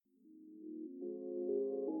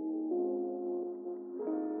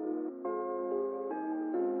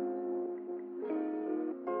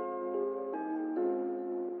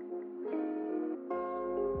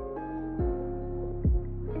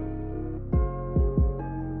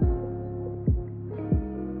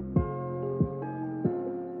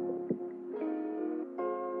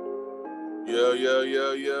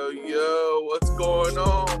Yo, what's going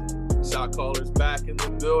on? Shot callers back in the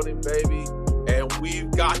building, baby. And we've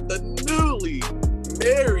got the newly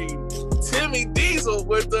married Timmy Diesel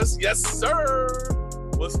with us. Yes, sir.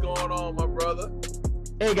 What's going on, my brother?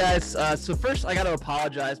 Hey, guys. So first, I got to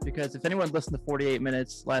apologize because if anyone listened to 48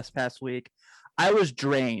 Minutes past week, I was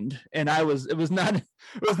drained, and it was not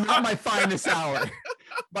my finest hour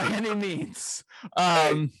by any means.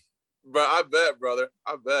 Hey, but I bet, brother.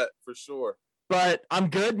 I bet for sure. But I'm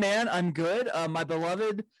good, man. I'm good. My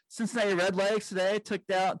beloved Cincinnati Redlegs today took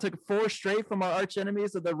 4 straight from our arch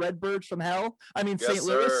enemies of the Redbirds from hell. I mean, Yes, St.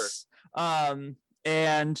 Louis.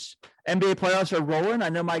 And NBA playoffs are rolling. I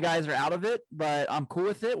know my guys are out of it, but I'm cool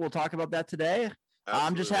with it. We'll talk about that today. Absolutely.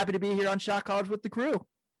 I'm just happy to be here on Shot College with the crew.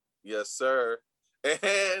 Yes, sir.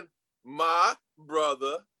 And my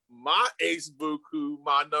brother, my ace buku,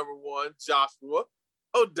 my number one, Joshua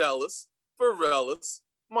Odellis, Varellis,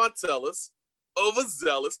 Montellis,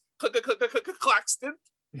 Overzealous, Claxton,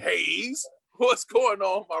 Hayes. What's going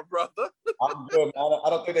on, my brother? I'm good. I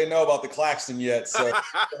don't think they know about the Claxton yet. So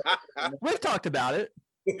we've talked about it.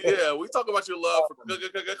 Yeah, we talk about your love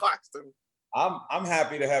for Claxton. I'm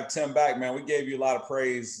happy to have Tim back, man. We gave you a lot of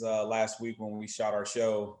praise last week when we shot our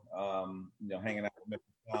show, hanging out with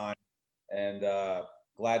Mr. John. And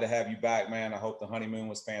glad to have you back, man. I hope the honeymoon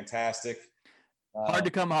was fantastic. Hard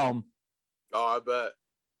to come home. Oh, I bet.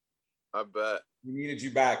 We needed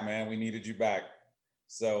you back, man. We needed you back.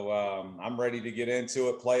 So I'm ready to get into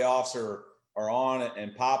it. Playoffs are on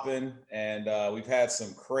and popping, and we've had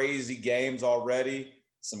some crazy games already,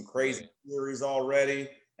 some crazy series already.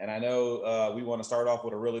 And I know we want to start off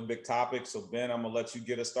with a really big topic. So, Ben, I'm going to let you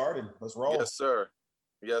get us started. Let's roll. Yes, sir.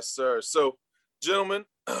 Yes, sir. So, gentlemen,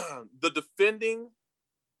 the defending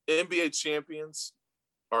NBA champions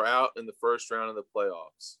are out in the first round of the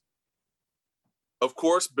playoffs. Of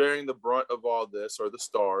course, bearing the brunt of all this are the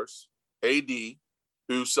stars, AD,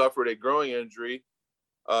 who suffered a growing injury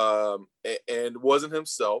and wasn't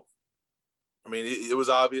himself. I mean, it was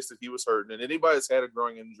obvious that he was hurting. And anybody that's had a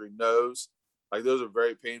growing injury knows, like, those are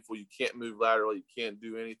very painful. You can't move laterally. You can't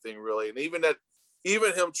do anything really. And even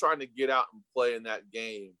him trying to get out and play in that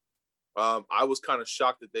game, I was kind of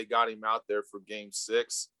shocked that they got him out there for Game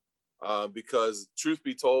 6. Because truth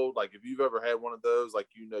be told, like, if you've ever had one of those, like,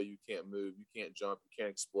 you can't move, you can't jump, you can't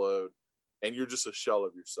explode, and you're just a shell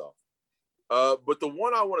of yourself. But the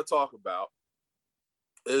one I want to talk about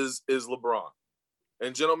is LeBron.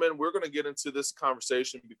 And gentlemen, we're going to get into this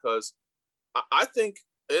conversation because I think,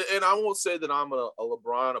 and I won't say that I'm a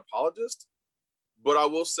LeBron apologist, but I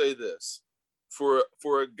will say this. For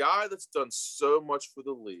a guy that's done so much for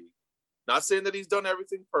the league, not saying that he's done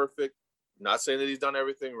everything perfect, not saying that he's done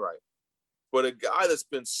everything right, but a guy that's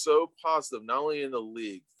been so positive, not only in the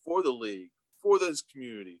league, for this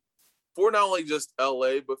community, for not only just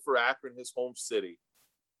LA, but for Akron, his home city.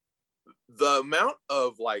 The amount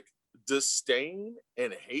of, like, disdain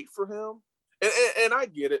and hate for him, and I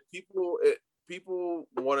get it. People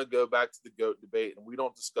want to go back to the GOAT debate, and we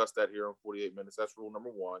don't discuss that here on 48 Minutes. That's rule number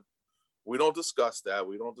 1. We don't discuss that.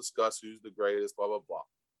 We don't discuss who's the greatest, blah, blah, blah.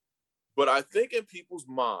 But I think in people's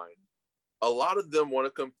mind, a lot of them want to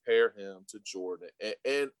compare him to Jordan.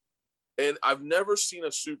 And I've never seen a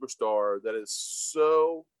superstar that is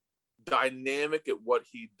so dynamic at what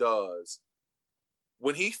he does.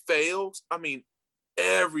 When he fails, I mean,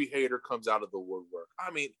 every hater comes out of the woodwork.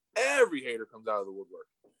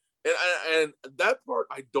 And that part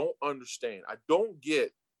I don't understand. I don't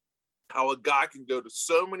get how a guy can go to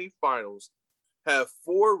so many finals, have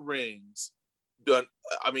 4 rings, done.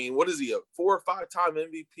 I mean, what is he, a 4 or 5-time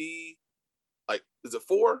MVP? Like, is it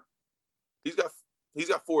 4? He's got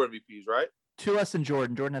 4 MVPs, right? 2 less than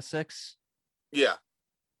Jordan. Jordan has 6. Yeah.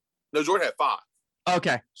 No, Jordan had 5.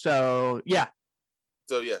 Okay, so yeah.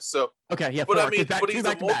 Okay, yeah. But 4. I mean, but he's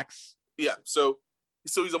back-to-backs. Yeah, so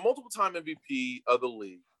he's a multiple-time MVP of the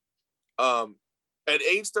league. At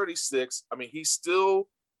age 36, I mean, he still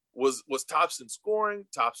was tops in scoring,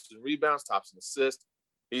 tops in rebounds, tops in assists.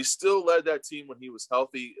 He still led that team when he was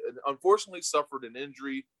healthy, and unfortunately suffered an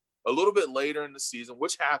injury a little bit later in the season,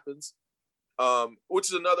 which happens,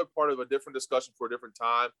 which is another part of a different discussion for a different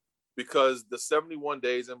time, because the 71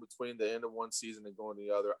 days in between the end of one season and going to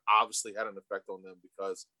the other obviously had an effect on them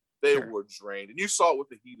because they were drained. And you saw it with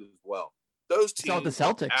the Heat as well. Those teams the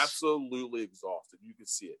Celtics were absolutely exhausted. You could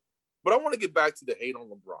see it. But I want to get back to the hate on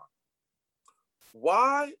LeBron.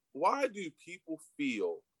 Why do people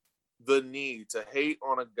feel the need to hate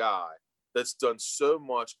on a guy that's done so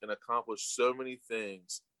much and accomplished so many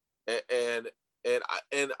things? And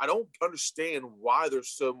I don't understand why there's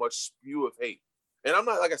so much spew of hate. And I'm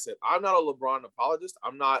not, like I said, I'm not a LeBron apologist.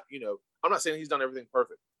 I'm not, I'm not saying he's done everything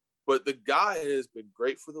perfect, but the guy has been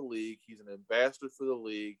great for the league. He's an ambassador for the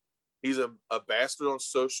league. He's an ambassador on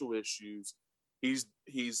social issues.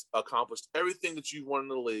 He's accomplished everything that you want in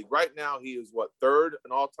the league. Right now, he is third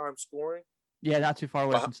in all-time scoring? Yeah, not too far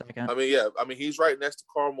away from second. I mean, he's right next to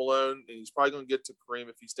Karl Malone, and he's probably going to get to Kareem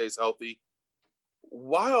if he stays healthy.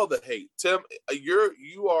 Why all the hate, Tim?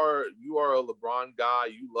 You are a LeBron guy.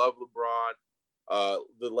 You love LeBron.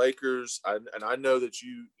 The Lakers, and I know that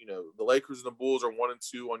the Lakers and the Bulls are 1 and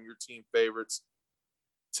 2 on your team favorites.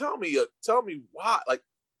 Tell me why? Like,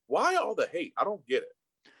 why all the hate? I don't get it.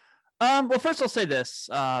 Well, first I'll say this.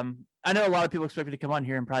 I know a lot of people expect me to come on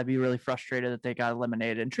here and probably be really frustrated that they got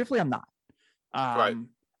eliminated, and truthfully, I'm not. Right.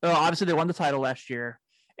 Well, obviously, they won the title last year,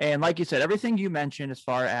 and like you said, everything you mentioned as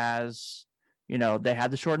far as they had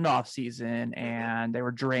the shortened off season and they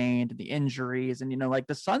were drained, the injuries, and like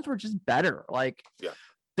the Suns were just better. Like, yeah,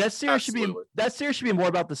 that series should be more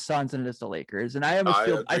about the Suns than it is the Lakers. And I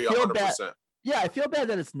feel bad. Yeah, I feel bad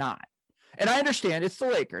that it's not. And I understand it's the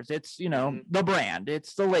Lakers. It's the brand.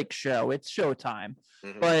 It's the Lake Show. It's Showtime.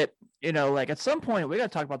 But like at some point we got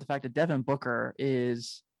to talk about the fact that Devin Booker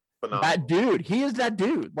is that dude. He is that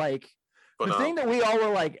dude. Like. The thing that we all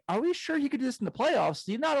were like, are we sure he could do this in the playoffs?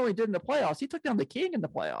 He not only did in the playoffs, he took down the King in the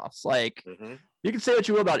playoffs. Like, you can say what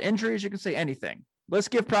you will about injuries. You can say anything. Let's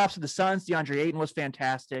give props to the Suns. DeAndre Ayton was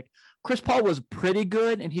fantastic. Chris Paul was pretty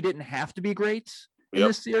good, and he didn't have to be great in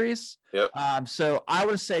this series. Yep. So I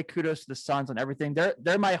would say kudos to the Suns on everything.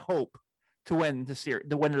 They're my hope to win the series,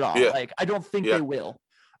 to win it all. Yeah. Like, I don't think they will.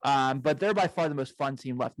 But they're by far the most fun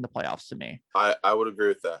team left in the playoffs to me. I would agree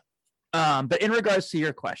with that. But in regards to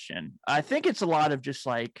your question, I think it's a lot of just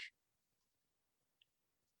like,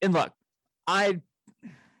 and look, I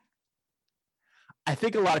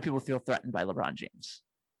think a lot of people feel threatened by LeBron James.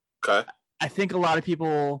 Okay. I think a lot of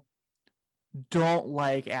people don't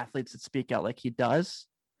like athletes that speak out like he does.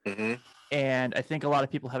 And I think a lot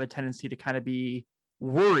of people have a tendency to kind of be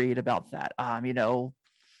worried about that.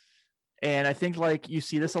 And I think like you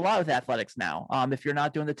see this a lot with athletics now. If you're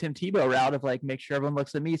not doing the Tim Tebow route of like, make sure everyone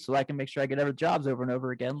looks at me so I can make sure I get other jobs over and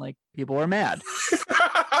over again, like people are mad.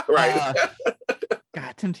 Right.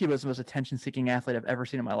 God, Tim Tebow is the most attention-seeking athlete I've ever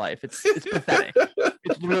seen in my life. It's pathetic.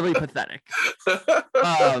 It's really pathetic.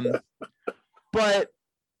 But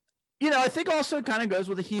I think also it kind of goes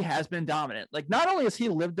with it. He has been dominant. Like, not only has he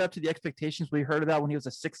lived up to the expectations we heard about when he was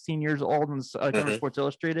 16 years old in Sports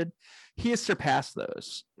Illustrated, he has surpassed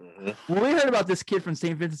those. When we heard about this kid from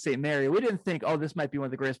St. Vincent St. Mary, we didn't think, oh, this might be one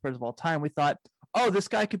of the greatest players of all time. We thought, oh, this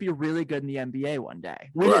guy could be really good in the NBA one day.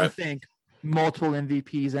 We didn't think multiple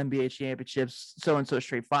MVPs, NBA championships, so-and-so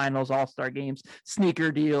straight finals, all-star games,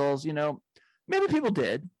 sneaker deals. Maybe people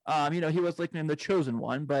did. He was like in the chosen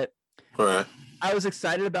one, but I was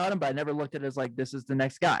excited about him, but I never looked at it as like, this is the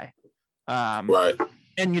next guy. Right.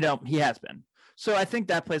 And, he has been. So I think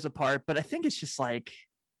that plays a part, but I think it's just like,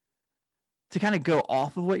 to kind of go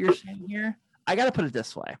off of what you're saying here, I got to put it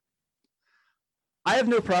this way. I have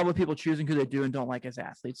no problem with people choosing who they do and don't like as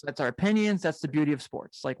athletes. That's our opinions. That's the beauty of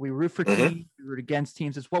sports. Like, we root for teams, we root against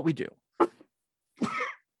teams. It's what we do.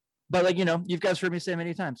 But like, you guys heard me say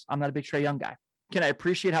many times, I'm not a big Trae Young guy. Can I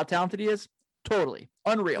appreciate how talented he is? Totally.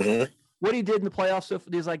 Unreal. What he did in the playoffs, so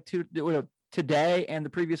for these like today and the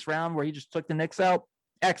previous round where he just took the Knicks out,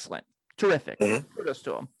 excellent. Terrific. Kudos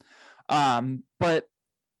to him. But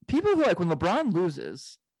people who like when LeBron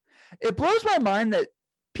loses, it blows my mind that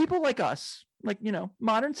people like us, like,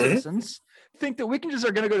 modern citizens, think that we can just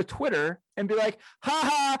are going to go to Twitter and be like,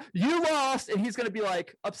 ha, you lost. And he's going to be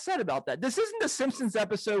like upset about that. This isn't the Simpsons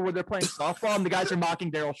episode where they're playing softball and the guys are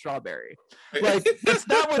mocking Daryl Strawberry. Like, that's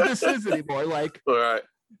not what this is anymore. Like,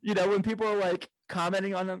 when people are like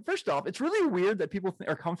commenting on him, first off, it's really weird that people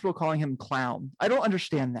are comfortable calling him clown. I don't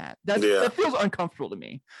understand that. That feels uncomfortable to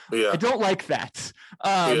me. I don't like that.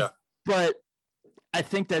 But I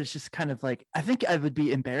think that it's just kind of like, I think I would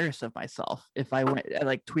be embarrassed of myself if I went and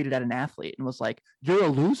like tweeted at an athlete and was like, you're a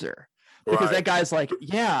loser. Because that guy's like,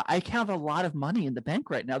 yeah, I count a lot lot in the bank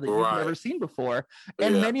right now that you've never seen before,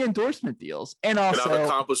 and many endorsement deals. And also, I've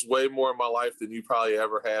accomplished way more in my life than you probably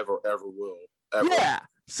ever have or ever will. Ever. Yeah.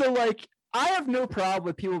 So like, I have no problem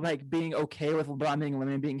with people like being okay with LeBron being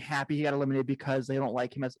eliminated, being happy he got eliminated because they don't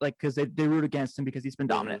like him as like, because they root against him because he's been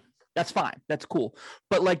dominant. That's fine. That's cool.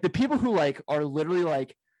 But like the people who like are literally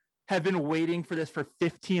like have been waiting for this for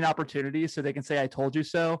 15 opportunities so they can say I told you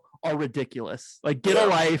so are ridiculous. Like, get a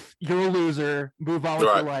life. You're a loser. Move on with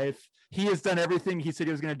your life. He has done everything he said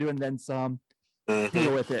he was going to do and then some.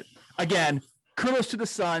 Deal with it. Again, kudos to the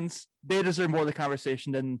Suns. They deserve more of the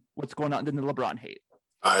conversation than what's going on, than the LeBron hate.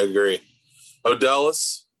 I agree.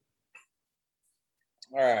 Odellis.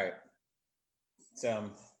 All right.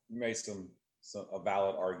 Tim, you made a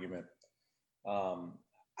valid argument. I'm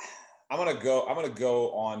gonna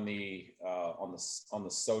go on the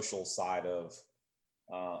social side of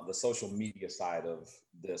the social media side of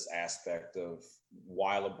this aspect of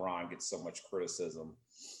why LeBron gets so much criticism.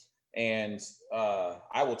 And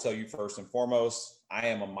I will tell you first and foremost, I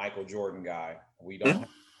am a Michael Jordan guy. We don't have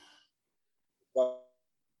a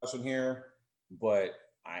question here, but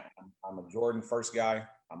I'm a Jordan first guy.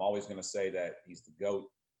 I'm always going to say that he's the GOAT.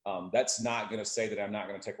 That's not going to say that I'm not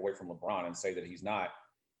going to take away from LeBron and say that he's not.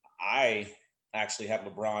 I actually have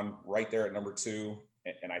LeBron right there at number 2.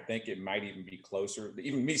 And I think it might even be closer.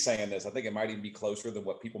 Even me saying this, I think it might even be closer than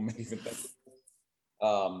what people may even think.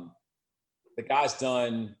 The guy's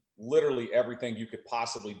done literally everything you could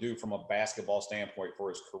possibly do from a basketball standpoint for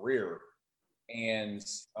his career. And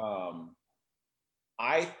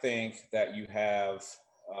I think that you have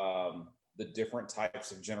the different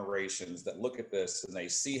types of generations that look at this and they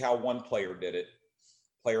see how one player did it,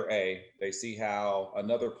 player A, they see how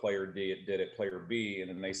another player did it, player B, and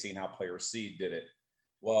then they see how player C did it.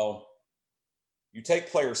 Well, you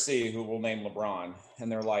take player C, who we'll name LeBron,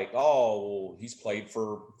 and they're like, oh, well, he's played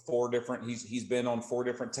for he's been on 4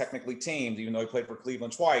 different technically teams, even though he played for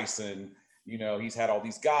Cleveland twice. And, he's had all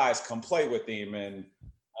these guys come play with him. And,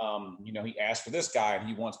 he asked for this guy and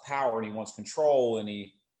he wants power and he wants control and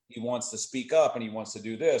he wants to speak up and he wants to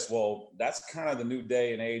do this. Well, that's kind of the new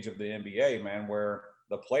day and age of the NBA, man, where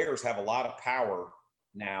the players have a lot of power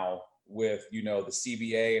now with, the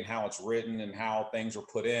CBA and how it's written and how things are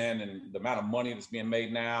put in and the amount of money that's being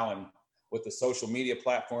made now. And with the social media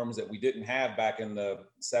platforms that we didn't have back in the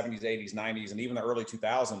 70s, 80s, 90s, and even the early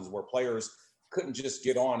 2000s, where players couldn't just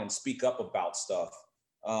get on and speak up about stuff.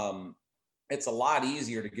 It's a lot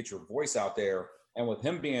easier to get your voice out there. And with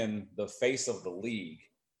him being the face of the league,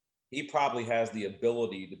 he probably has the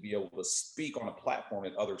ability to be able to speak on a platform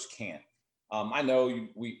that others can't. I know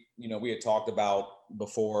we had talked about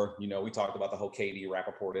before, we talked about the whole KD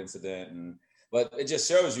Rappaport incident, but it just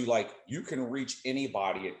shows you like you can reach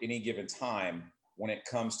anybody at any given time when it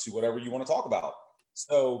comes to whatever you want to talk about.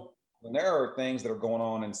 So when there are things that are going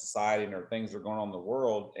on in society and there are things that are going on in the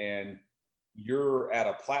world, and you're at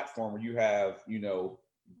a platform where you have,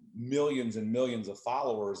 millions and millions of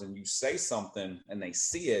followers, and you say something and they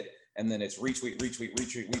see it, and then it's retweet,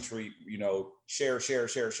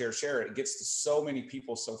 share. It gets to so many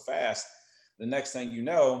people so fast. The next thing you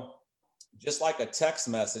know, just like a text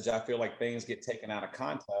message, I feel like things get taken out of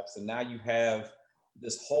context. And now you have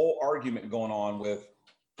this whole argument going on with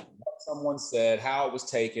what someone said, how it was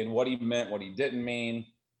taken, what he meant, what he didn't mean.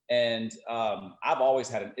 And I've always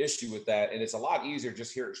had an issue with that. And it's a lot easier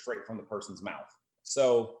just hear it straight from the person's mouth.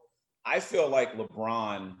 So I feel like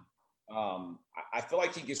LeBron, I feel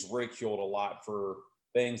like he gets ridiculed a lot for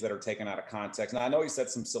things that are taken out of context. Now, I know he said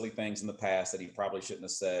some silly things in the past that he probably shouldn't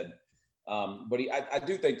have said, but I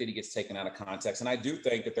do think that he gets taken out of context. And I do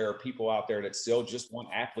think that there are people out there that still just want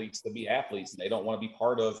athletes to be athletes, and they don't want to be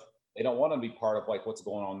part of like what's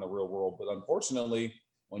going on in the real world. But unfortunately,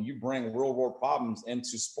 when you bring real world problems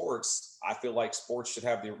into sports, I feel like sports should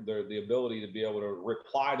have the ability to be able to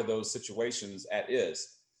reply to those situations at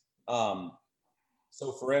is.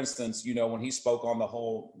 So, for instance, when he spoke on the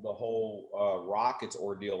whole Rockets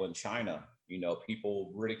ordeal in China,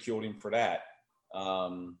 people ridiculed him for that.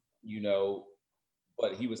 But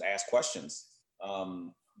he was asked questions.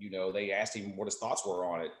 They asked him what his thoughts were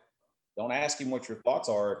on it. Don't ask him what your thoughts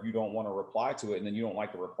are if you don't want to reply to it, and then you don't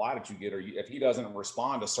like the reply that you get, or if he doesn't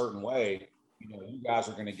respond a certain way, you guys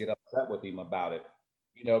are going to get upset with him about it.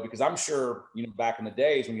 Because I'm sure, back in the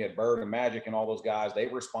days when you had Bird and Magic and all those guys, they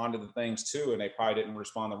responded to things too, and they probably didn't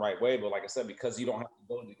respond the right way. But like I said, because you don't have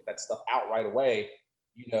the ability to get that stuff out right away,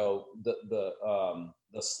 the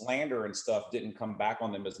slander and stuff didn't come back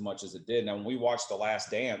on them as much as it did. Now, when we watched The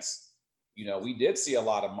Last Dance, we did see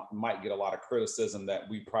might get a lot of criticism that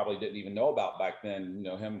we probably didn't even know about back then.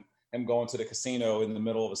 Him going to the casino in the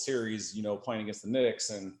middle of a series, playing against the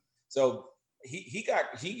Knicks, and so he got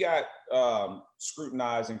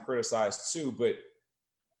scrutinized and criticized too. But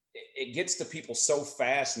it gets to people so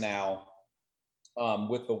fast now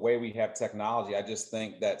with the way we have technology. I just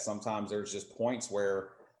think that sometimes there's just points where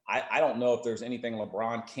I don't know if there's anything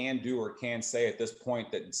LeBron can do or can say at this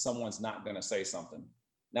point that someone's not going to say something.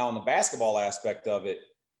 Now, on the basketball aspect of it,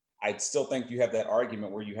 I still think you have that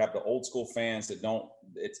argument where you have the old school fans that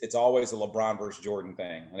it's always a LeBron versus Jordan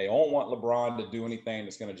thing. And they don't want LeBron to do anything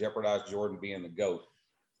that's going to jeopardize Jordan being the GOAT.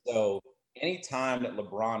 So anytime that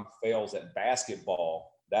LeBron fails at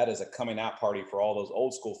basketball, that is a coming out party for all those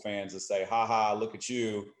old school fans to say, ha ha, look at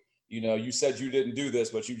you. You said you didn't do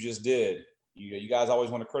this, but you just did. You guys always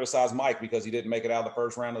want to criticize Mike because he didn't make it out of the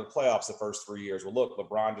first round of the playoffs the first 3 years. Well, look,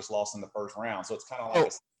 LeBron just lost in the first round. So it's kind of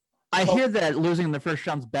like I hear that losing in the first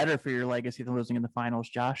round's better for your legacy than losing in the finals,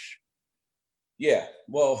 Josh. Yeah,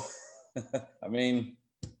 well, I mean,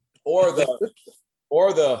 or the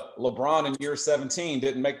LeBron in year 17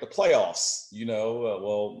 didn't make the playoffs.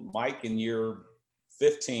 Well, Mike in year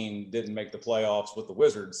 15 didn't make the playoffs with the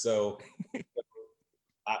Wizards. So,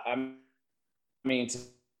 I mean, to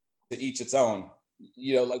each its own.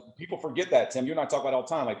 Like people forget that, Tim. You and I talk about it all the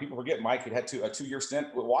time. Like people forget Mike had a 2-year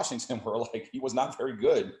stint with Washington where like he was not very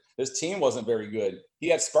good. His team wasn't very good. He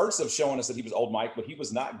had spurts of showing us that he was old Mike, but he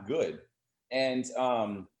was not good. And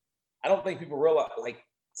I don't think people realize, like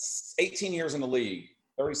 18 years in the league,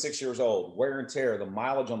 36 years old, wear and tear, the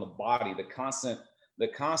mileage on the body, the constant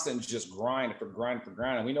just grind for grind.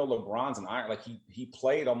 And we know LeBron's an iron. Like he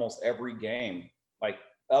played almost every game. Like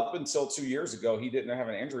up until 2 years ago, he didn't have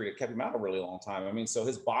an injury that kept him out a really long time. I mean, so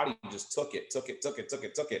his body just took it.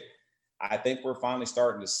 I think we're finally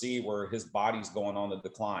starting to see where his body's going on the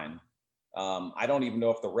decline. I don't even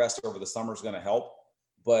know if the rest over the summer is going to help,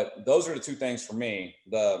 but those are the two things for me.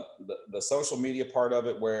 The social media part of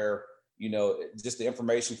it where, just the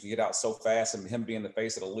information can get out so fast, and him being the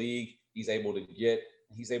face of the league, he's able to get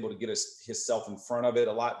himself in front of it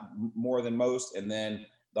a lot more than most. And then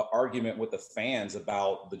the argument with the fans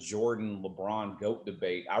about the Jordan LeBron GOAT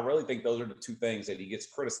debate. I really think those are the two things that he gets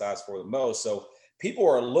criticized for the most. So people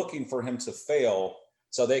are looking for him to fail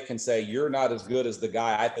so they can say, you're not as good as the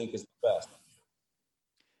guy I think is the best.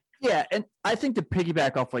 Yeah, and I think to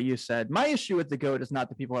piggyback off what you said, my issue with the GOAT is not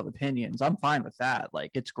that people have opinions. I'm fine with that.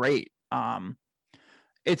 Like, it's great.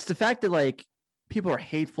 It's the fact that, like, people are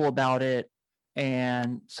hateful about it,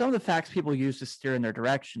 and some of the facts people use to steer in their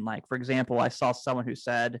direction. Like, for example, I saw someone who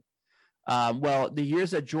said, well, the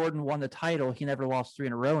years that Jordan won the title, he never lost 3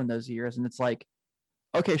 in a row in those years. And it's like,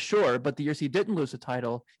 okay, sure, but the years he didn't lose the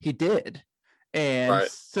title, he did. And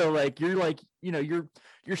so, like, you're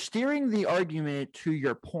steering the argument to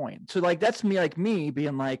your point. So, like, that's me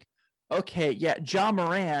being like, okay, yeah, Ja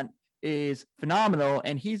Morant is phenomenal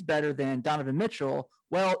and he's better than Donovan Mitchell.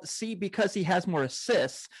 Well, see, because he has more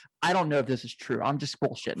assists, I don't know if this is true. I'm just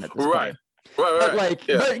bullshitting at this point. Right. But like,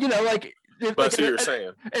 yeah. But like, if, like you're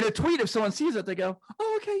saying. In a tweet, if someone sees it, they go,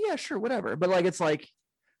 "Oh, okay, yeah, sure, whatever." But like, it's like,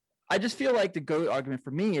 I just feel like the GOAT argument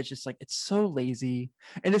for me is just like, it's so lazy,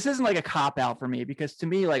 and this isn't like a cop out for me, because to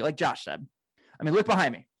me, like Josh said, I mean, look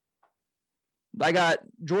behind me. I got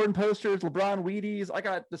Jordan posters, LeBron Wheaties. I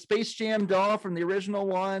got the Space Jam doll from the original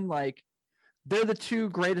one. Like, they're the 2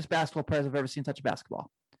 greatest basketball players I've ever seen touch a basketball.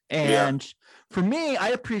 And for me, I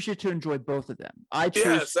appreciate to enjoy both of them. I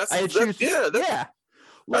choose. That's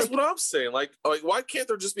what I'm saying. Like, why can't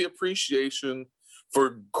there just be appreciation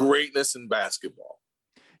for greatness in basketball?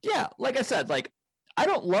 Yeah, like I said, like, I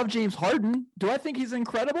don't love James Harden. Do I think he's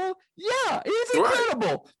incredible? Yeah, he's incredible.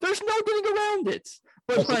 Right. There's no getting around it.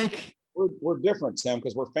 But like, we're different, Tim,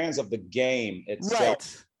 because we're fans of the game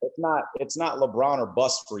itself. Right. It's not LeBron or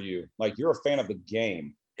bust for you. Like, you're a fan of the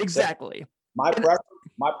game. Exactly. So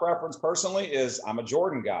my preference personally is I'm a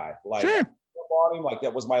Jordan guy. Like, sure. Like,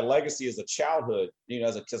 that was my legacy as a childhood,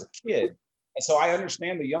 as a kid. And so I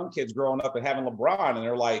understand the young kids growing up and having LeBron, and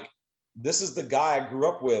they're like, this is the guy I grew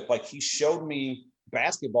up with. Like, he showed me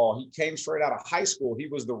basketball. He came straight out of high school. He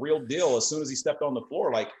was the real deal as soon as he stepped on the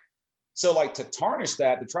floor. Like, so like, to tarnish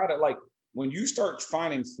that, to try to, like, when you start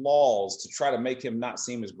finding flaws to try to make him not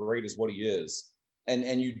seem as great as what he is,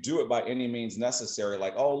 and you do it by any means necessary,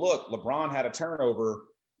 like, oh, look, LeBron had a turnover.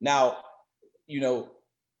 Now,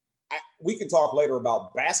 we can talk later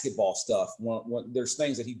about basketball stuff when there's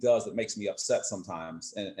things that he does that makes me upset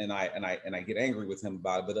sometimes, and I get angry with him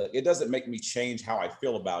about it, but it doesn't make me change how I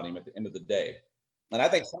feel about him at the end of the day. And I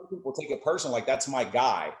think some people take it personal, like, that's my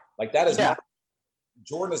guy. Like, that is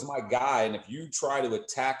Jordan is my guy, and if you try to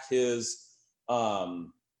attack his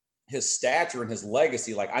stature and his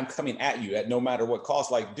legacy, like, I'm coming at you at no matter what cost.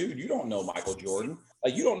 Like, dude, you don't know Michael Jordan.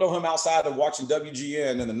 Like, you don't know him outside of watching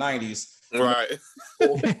WGN in the 90s. Right.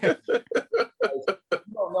 You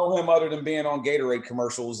don't know him other than being on Gatorade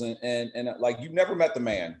commercials and like, you've never met the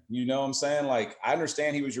man. You know what I'm saying? Like, I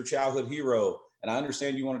understand he was your childhood hero, and I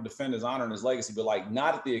understand you want to defend his honor and his legacy, but like,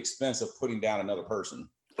 not at the expense of putting down another person.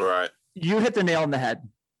 Right. You hit the nail on the head.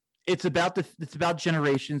 It's about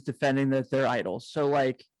generations defending their idols. So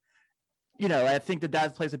like, I think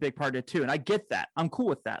that plays a big part of it too. And I get that. I'm cool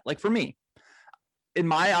with that. Like, for me, in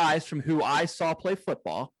my eyes, from who I saw play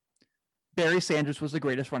football, Barry Sanders was the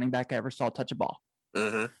greatest running back I ever saw touch a ball.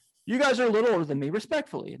 Mm-hmm. You guys are a little older than me,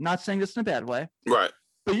 respectfully. I'm not saying this in a bad way. Right.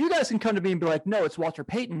 But you guys can come to me and be like, no, it's Walter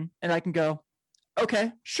Payton. And I can go,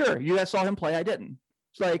 Okay, sure. You guys saw him play. I didn't.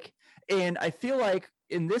 It's like, and I feel like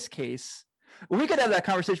in this case, we could have that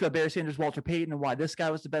conversation about Barry Sanders, Walter Payton, and why this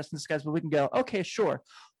guy was the best in this guy's, but we can go, okay, sure.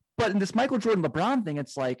 But in this Michael Jordan LeBron thing,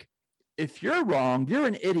 it's like, if you're wrong, you're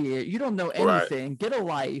an idiot. You don't know anything. Right. Get a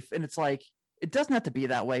life. And it's like, it doesn't have to be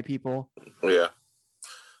that way, people. Yeah.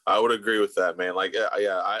 I would agree with that, man. Like,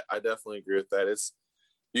 I definitely agree with that.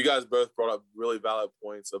 You guys both brought up really valid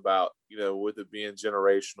points about, with it being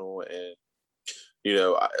generational and,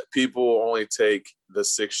 people only take the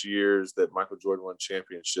 6 years that Michael Jordan won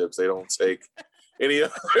championships. They don't take any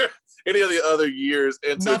of the other years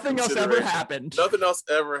into nothing else ever happened. Nothing else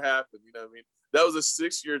ever happened. You know what I mean? That was a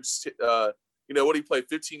 6 year, what he played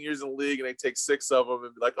 15 years in the league and they take 6 of them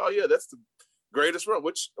and be like, oh yeah, that's the greatest run,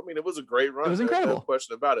 which, I mean, it was a great run. It was incredible. No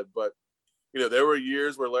question about it. But, there were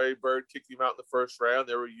years where Larry Bird kicked him out in the first round.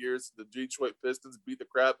 There were years the Detroit Pistons beat the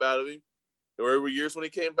crap out of him. There were years when he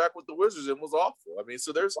came back with the Wizards and was awful. I mean,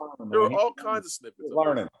 so there were all kinds of snippets. He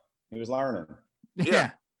was learning.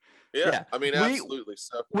 Yeah. I mean, absolutely.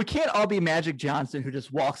 So we can't all be Magic Johnson, who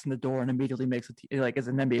just walks in the door and immediately makes as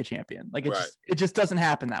an NBA champion. Like it just doesn't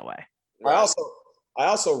happen that way. Right. I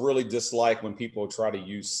also really dislike when people try to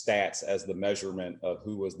use stats as the measurement of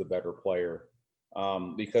who was the better player,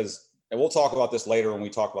 because. And we'll talk about this later when we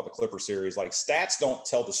talk about the Clipper series. Like, stats don't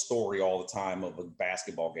tell the story all the time of a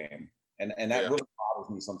basketball game. And that really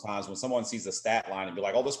bothers me sometimes when someone sees the stat line and be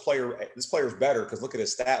like, oh, this player's better because look at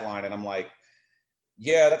his stat line. And I'm like,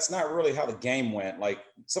 yeah, that's not really how the game went. Like,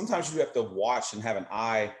 sometimes you have to watch and have an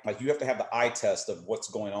eye, like you have to have the eye test of what's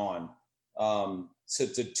going on to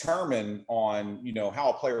determine on, how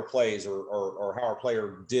a player plays or how a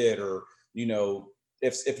player did, or,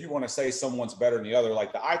 if you want to say someone's better than the other,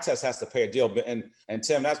 like the eye test has to pay a deal. But and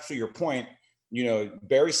Tim, that's to your point.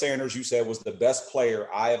 Barry Sanders, you said, was the best player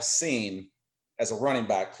I have seen as a running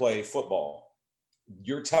back play football.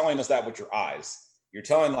 You're telling us that with your eyes. You're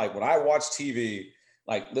telling, like, when I watch TV,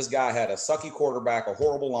 like, this guy had a sucky quarterback, a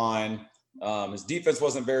horrible line. His defense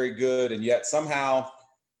wasn't very good, and yet somehow,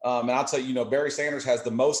 and I'll tell you, Barry Sanders has the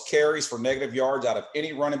most carries for negative yards out of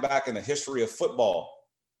any running back in the history of football.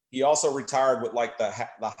 He also retired with like the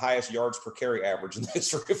highest yards per carry average in the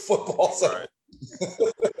history of football. So. Right.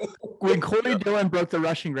 When Corey Dillon broke the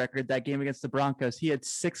rushing record that game against the Broncos, he had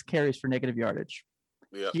 6 carries for negative yardage.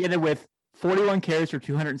 Yeah. He ended with 41 carries for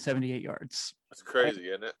 278 yards. That's crazy,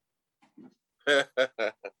 isn't it?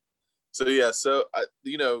 So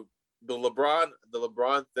the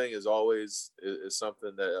LeBron thing is always is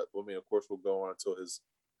something that, I mean, of course, will go on until his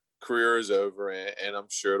career is over, and I'm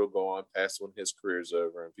sure it'll go on past when his career is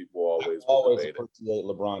over, and people always appreciate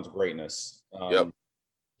LeBron's greatness. Yep.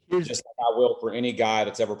 Just like I will for any guy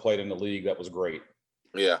that's ever played in the league that was great.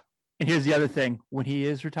 Yeah. And here's the other thing: when he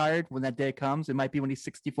is retired, when that day comes, it might be when he's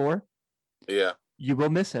 64. Yeah. You will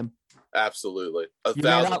miss him. Absolutely.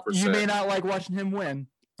 1,000%. You may not like watching him win,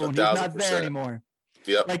 but when he's not there anymore.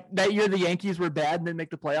 Yeah. Like that year the Yankees were bad and didn't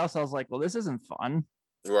make the playoffs, I was like, well, this isn't fun.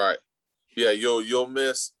 Right. Yeah, you'll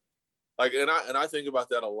miss. Like, and I think about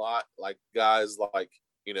that a lot. Like, guys like,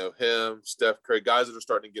 him, Steph Curry, guys that are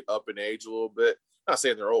starting to get up in age a little bit. Not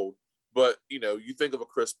saying they're old, but, you think of a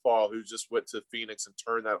Chris Paul who just went to Phoenix and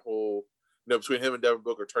turned that whole, between him and Devin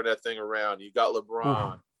Booker, turned that thing around. You got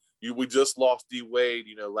LeBron. We just lost D Wade,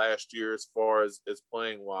 last year as far as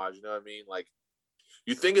playing wise. You know what I mean? Like,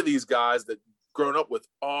 you think of these guys that grown up with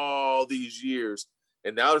all these years,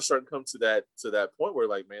 and now they're starting to come to that point where,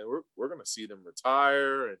 like, man, we're going to see them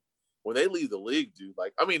retire. And when they leave the league, dude,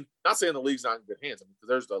 like, I mean, not saying the league's not in good hands, because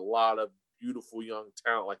there's a lot of beautiful young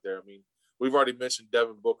talent like there. I mean, we've already mentioned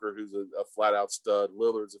Devin Booker, who's a flat out stud.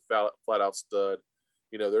 Lillard's a flat out stud.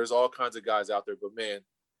 There's all kinds of guys out there. But man,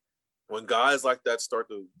 when guys like that start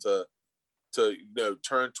to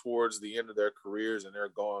turn towards the end of their careers and they're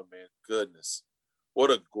gone, man, goodness, what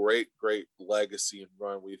a great legacy and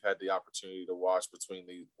run we've had the opportunity to watch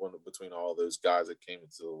between all those guys that came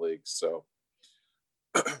into the league. So.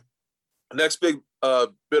 Next big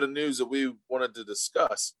bit of news that we wanted to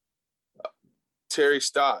discuss, Terry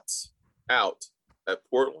Stotts out at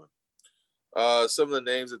Portland. Some of the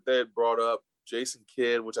names that they had brought up, Jason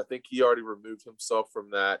Kidd, which I think he already removed himself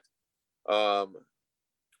from that.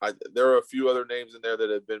 There are a few other names in there that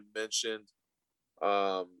have been mentioned.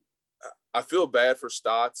 I feel bad for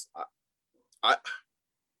Stotts.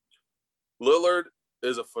 Lillard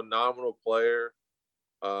is a phenomenal player.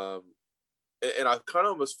 And I kind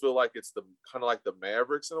of almost feel like it's kind of like the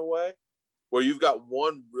Mavericks in a way, where you've got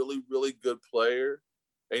one really, really good player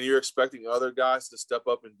and you're expecting other guys to step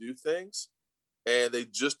up and do things, and they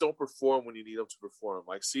just don't perform when you need them to perform.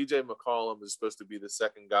 Like CJ McCollum is supposed to be the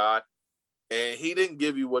second guy, And he didn't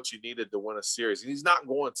give you what you needed to win a series. And he's not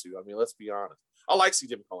going to. I mean, let's be honest. I like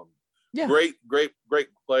CJ McCollum. Yeah. Great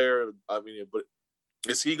player. I mean, but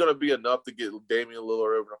is he going to be enough to get Damian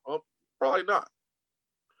Lillard over the hump? Probably not.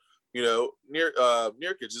 You know,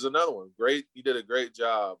 Nurkic is another one. Great. He did a great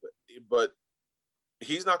job. But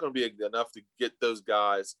he's not going to be enough to get those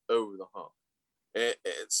guys over the hump. And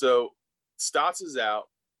so Stotts is out.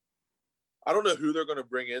 I don't know who they're going to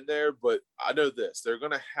bring in there, but I know this. They're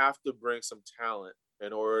going to have to bring some talent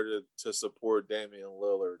in order to support Damian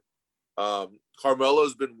Lillard.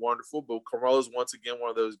 Carmelo's been wonderful, but Carmelo's once again one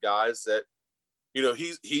of those guys that, you know,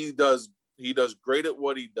 he does great at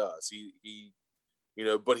what he does. He you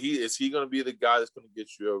know, but is he going to be the guy that's going to get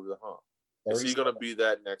you over the hump? Is he going to be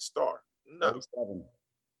that next star? No. 37.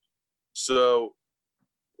 So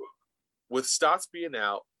with Stotts being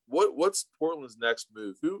out, what's Portland's next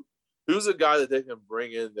move? Who's a guy that they can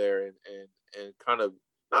bring in there and kind of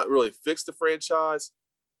not really fix the franchise,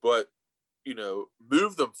 but, you know,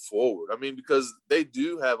 move them forward? I mean, because they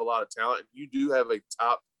do have a lot of talent. You do have a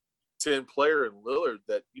top 10 player in Lillard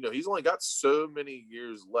that, you know, he's only got so many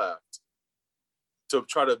years left to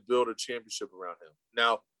try to build a championship around him.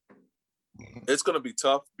 Now, it's going to be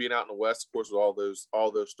tough being out in the West, of course, with all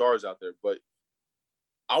those stars out there. But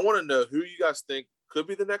I want to know who you guys think could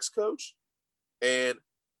be the next coach, and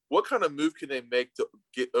what kind of move can they make to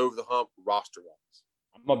get over the hump roster-wise?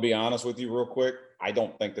 I'm gonna be honest with you real quick. I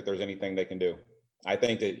don't think that there's anything they can do. I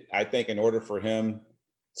think in order for him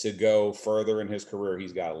to go further in his career,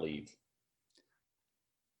 he's got to leave.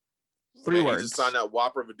 3 words. He just signed that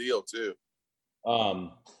whopper of a deal too.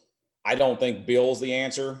 I don't think Bill's the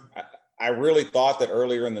answer. I really thought that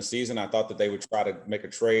earlier in the season, I thought that they would try to make a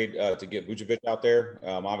trade to get Vucevic out there.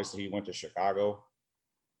 Obviously, he went to Chicago.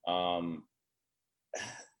 I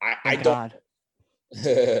don't.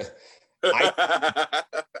 Tim,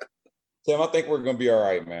 I think we're going to be all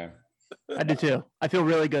right, man. I do too. I feel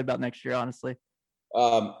really good about next year, honestly.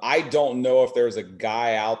 I don't know if there's a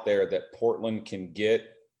guy out there that Portland can get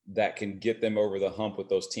that can get them over the hump with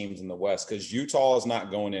those teams in the West, because Utah is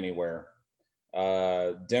not going anywhere.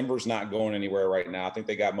 Denver's not going anywhere right now. I think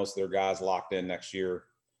they got most of their guys locked in next year.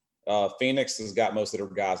 Phoenix has got most of their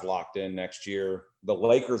guys locked in next year. The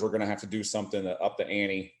Lakers are going to have to do something to up the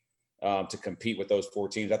ante to compete with those 4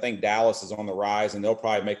 teams. I think Dallas is on the rise, and they'll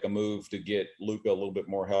probably make a move to get Luka a little bit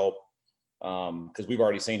more help because we've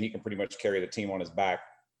already seen he can pretty much carry the team on his back.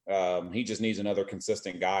 He just needs another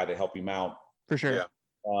consistent guy to help him out. For sure. Yeah.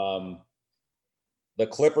 The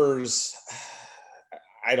Clippers,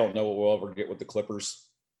 I don't know what we'll ever get with the Clippers.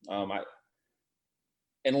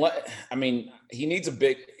 He needs a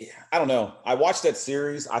big – I don't know. I watched that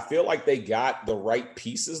series. I feel like they got the right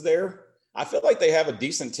pieces there. I feel like they have a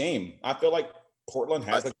decent team. I feel like Portland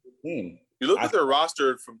has a good team. You look at their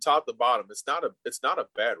roster from top to bottom. It's not a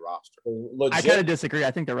bad roster. Legit. I kind of disagree.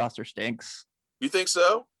 I think their roster stinks. You think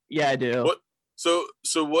so? Yeah, I do.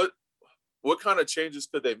 What kind of changes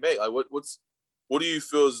could they make? Like what do you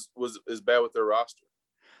feel is bad with their roster?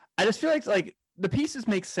 I just feel like the pieces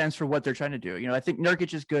make sense for what they're trying to do. You know, I think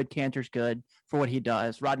Nurkic is good, Kanter's good for what he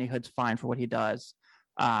does. Rodney Hood's fine for what he does.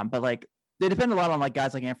 But like they depend a lot on like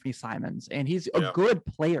guys like Anthony Simons, and he's a good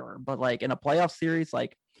player, but like in a playoff series,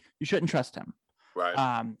 like you shouldn't trust him.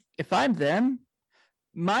 Right. If I'm them,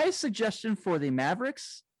 my suggestion for the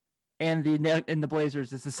Mavericks and the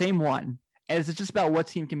Blazers is the same one. And it's just about what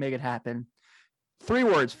team can make it happen. 3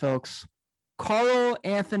 words, folks. Karl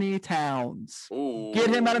Anthony Towns. Ooh. Get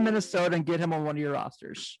him out of Minnesota and get him on one of your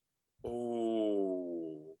rosters.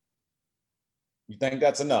 Ooh. You think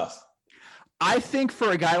that's enough? I think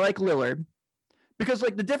for a guy like Lillard, because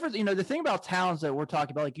like the difference, you know, the thing about Towns that we're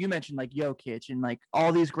talking about, like you mentioned, like Jokic and like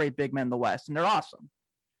all these great big men in the West, and they're awesome.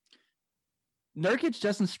 Nurkic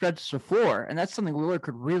doesn't stretch the floor, and that's something Lillard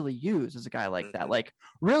could really use as a guy like that. Like,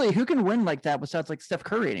 really, who can win like that besides like Steph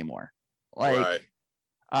Curry anymore? Like,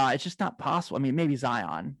 it's just not possible. I mean, maybe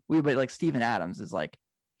Zion. But like Steven Adams is like,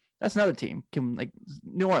 that's another team. Can like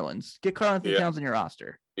New Orleans get Karl Anthony Towns on your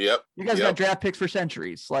roster? Yep. You guys got draft picks for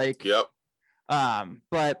centuries. Like, yep.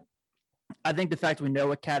 But I think the fact that we know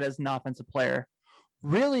what Cat is an offensive player,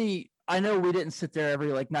 really, I know we didn't sit there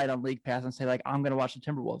every like night on League Pass and say like, I'm going to watch the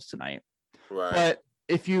Timberwolves tonight. Right. But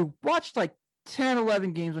if you watched like 10,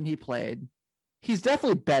 11 games when he played, he's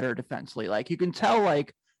definitely better defensively. Like you can tell,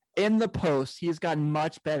 like in the post, he's gotten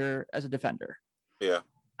much better as a defender. Yeah.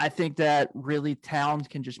 I think that really Towns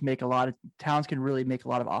can really make a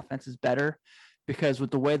lot of offenses better, because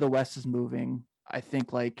with the way the West is moving, I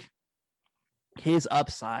think like his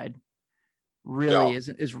upside really is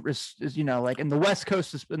like in the West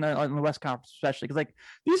Coast, in the West Conference especially, because like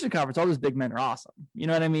the Eastern Conference, all those big men are awesome. You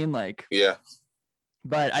know what I mean? Like, yeah.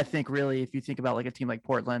 But I think really, if you think about like a team like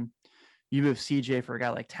Portland, you move CJ for a guy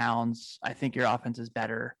like Towns. I think your offense is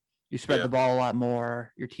better. You spread the ball a lot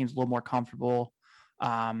more. Your team's a little more comfortable.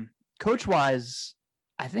 Coach wise,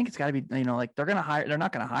 I think it's got to be, like they're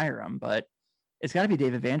not going to hire him, but it's got to be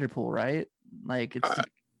David Vanderpool, right? Like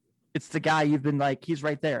it's the guy you've been like, he's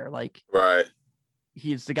right there. Like, right.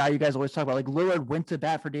 He's the guy you guys always talk about. Like Lillard went to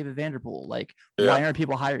bat for David Vanderpool. Like, why aren't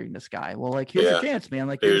people hiring this guy? Well, like, here's your chance, man.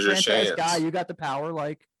 Like, here's your franchise guy. You got the power.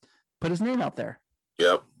 Like, put his name out there.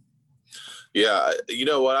 Yep. Yeah. You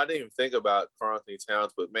know what? I didn't even think about Karl-Anthony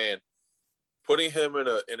Towns, but man, putting him in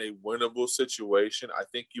a winnable situation, I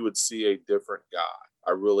think you would see a different guy.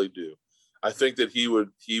 I really do. I think that he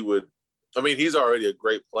would. I mean, he's already a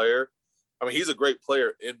great player. I mean, he's a great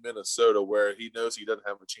player in Minnesota where he knows he doesn't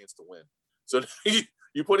have a chance to win. So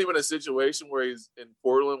you put him in a situation where he's in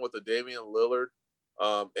Portland with a Damian Lillard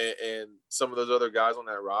and some of those other guys on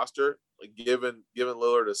that roster, like giving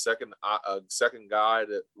Lillard a second guy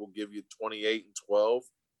that will give you 28 and 12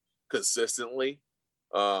 consistently.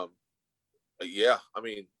 Yeah, I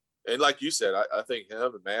mean, and like you said, I think him,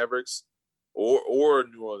 the Mavericks, or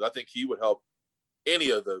New Orleans, I think he would help any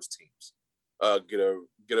of those teams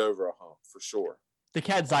get over a hump for sure. The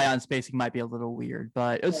Cat Zion spacing might be a little weird,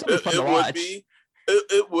 but it's fun to watch.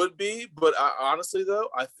 It would be, but honestly though,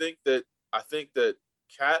 I think that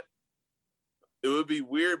Cat, it would be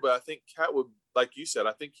weird, but I think Cat would, like you said,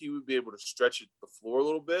 I think he would be able to stretch the floor a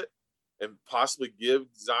little bit and possibly give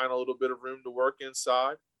Zion a little bit of room to work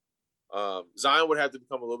inside. Zion would have to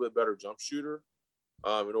become a little bit better jump shooter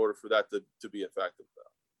in order for that to be effective though.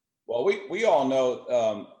 Well, we all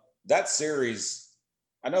know that series.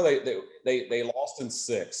 I know they lost in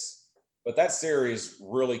 6, but that series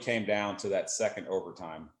really came down to that second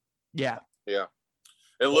overtime. Yeah. Yeah.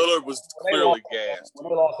 And Lillard was clearly gassed. When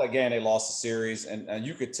they lost that game, they lost the series, and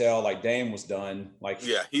you could tell like Dame was done. Like,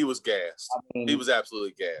 yeah, he was gassed. I mean, he was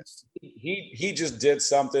absolutely gassed. He just did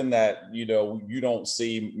something that you don't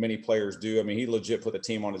see many players do. I mean, he legit put the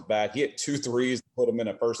team on his back. He hit 2 threes, put them in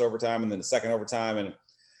the first overtime, and then the second overtime, and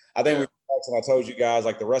I think and I told you guys,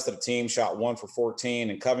 like the rest of the team shot 1 for 14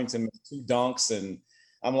 and Covington missed 2 dunks. And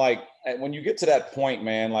I'm like, when you get to that point,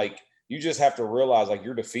 man, like you just have to realize like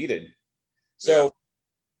you're defeated. So,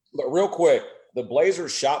 but real quick, the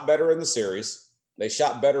Blazers shot better in the series. They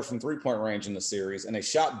shot better from 3-point range in the series, and they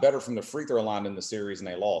shot better from the free throw line in the series, and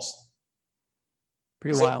they lost.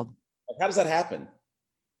 Pretty wild. How does that happen?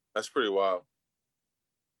 That's pretty wild.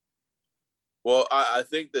 Well, I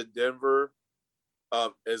think that Denver,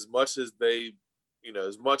 as much as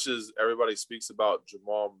everybody speaks about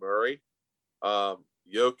Jamal Murray,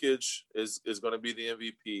 Jokic is going to be the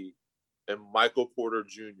MVP, and Michael Porter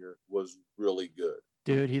Jr. was really good.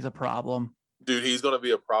 Dude, he's a problem. Dude, he's going to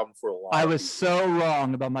be a problem for a lot. I was so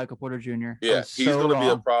wrong about Michael Porter Jr. Yeah, he's going to be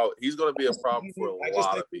a problem. He's going to be a problem for a lot of people. I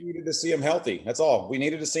just think we needed to see him healthy. That's all. We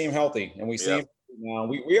needed to see him healthy, and we see him now.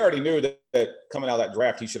 We already knew that coming out of that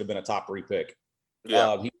draft, he should have been a top 3 pick.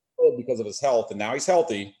 Yeah, he was because of his health, and now he's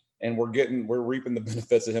healthy, and we're reaping the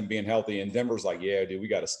benefits of him being healthy. And Denver's like, yeah, dude, we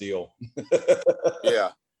got to steal. Yeah.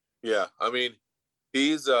 I mean,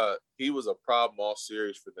 he was a problem all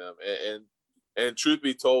series for them, and truth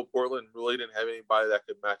be told, Portland really didn't have anybody that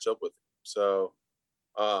could match up with him. So,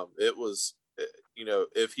 it was,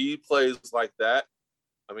 if he plays like that,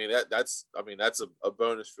 I mean that's a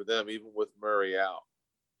bonus for them, even with Murray out.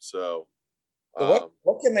 So,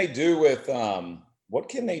 what can they do with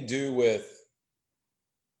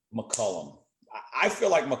McCollum? I feel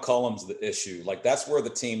like McCollum's the issue. Like that's where the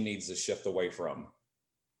team needs to shift away from.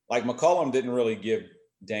 Like McCollum didn't really give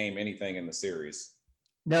Dame anything in the series.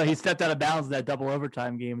 No, he stepped out of bounds in that double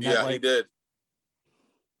overtime game. He did.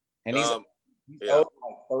 And he's owed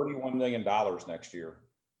like $31 million next year.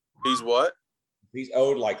 He's what? He's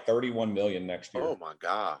owed like $31 million next year. Oh my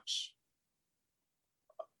gosh.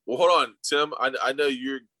 Well, hold on, Tim. I know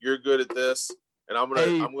you're good at this, and I'm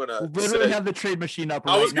gonna literally have the trade machine up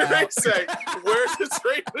right now. I was gonna say, where's the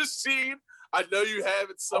trade machine? I know you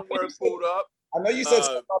have it somewhere pulled up. I know you said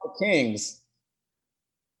something about the Kings.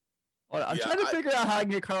 Well, I'm trying to figure out how I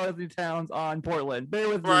can get Karl-Anthony Towns on Portland. Bear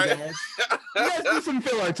with me, guys. You guys do some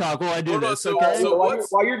filler talk while I do this. Okay? So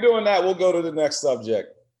while you're doing that, we'll go to the next subject.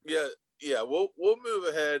 Yeah. We'll move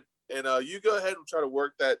ahead, and you go ahead and try to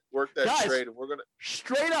work that guys, trade, and we're gonna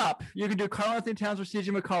straight up. You can do Karl-Anthony Towns or CJ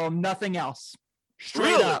McCollum, nothing else.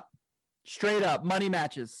 Straight up, money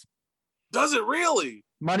matches. Does it really?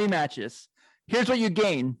 Money matches. Here's what you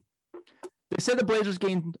gain. They said the Blazers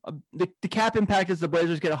gained the cap impact is the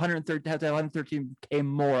Blazers get 130 have to have 113K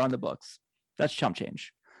more on the books. That's chump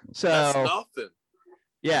change. So that's nothing.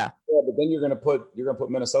 Yeah. But then you're gonna put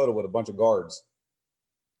Minnesota with a bunch of guards.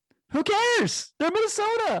 Who cares? They're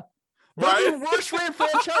Minnesota. They're Right? the worst ranked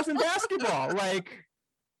franchise in basketball. Like,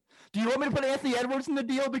 do you want me to put Anthony Edwards in the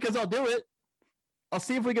deal? Because I'll do it. I'll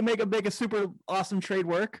see if we can make a super awesome trade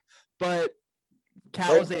work. But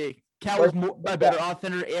Cal is a better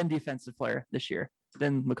offender and defensive player this year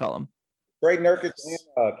than McCollum. Trade Nurkic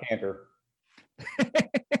and Cantor.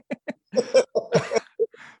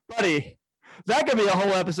 Buddy, that could be a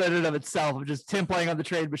whole episode in and of itself of just Tim playing on the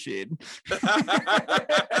trade machine.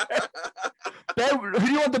 Ben, who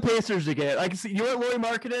do you want the Pacers to get? I can see you want Lauri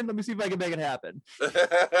Markkanen. Let me see if I can make it happen.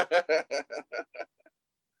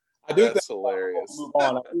 That's hilarious. Move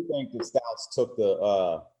on. I do think the Stouts took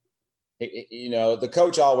the the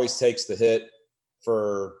coach always takes the hit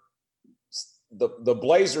for the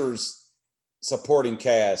Blazers supporting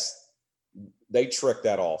cast. They tricked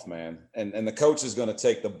that off, man. And the coach is going to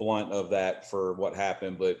take the blunt of that for what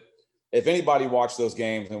happened. But if anybody watched those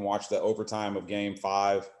games and watched the overtime of Game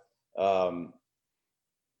 5, that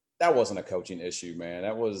wasn't a coaching issue, man.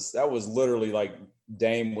 That was literally like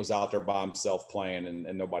Dame was out there by himself playing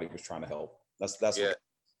and nobody was trying to help. That's yeah.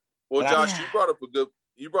 Well, Josh, you brought up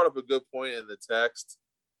a good point in the text.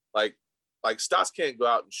 Like Stotts can't go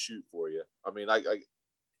out and shoot for you. I mean, like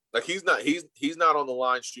he's not on the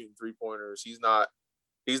line shooting 3-pointers. He's not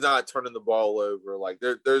turning the ball over. Like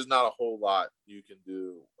there's not a whole lot you can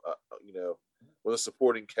do. When the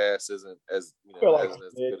supporting cast isn't as he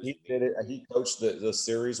did it. He coached the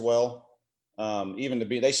series well. They shouldn't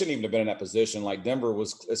even have been in that position. Like Denver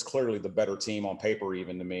is clearly the better team on paper,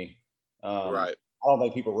 even to me. Right. I don't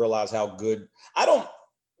think people realize how good.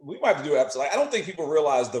 We might have to do an episode. I don't think people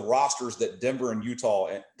realize the rosters that Denver and Utah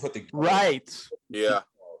put together. Right. Yeah.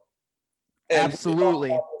 And absolutely.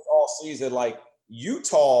 All season, like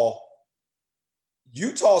Utah's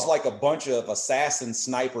like a bunch of assassin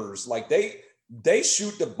snipers. Like they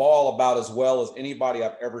shoot the ball about as well as anybody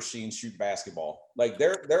I've ever seen shoot basketball. Like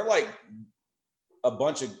they're like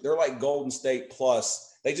they're like Golden State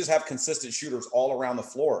plus. They just have consistent shooters all around the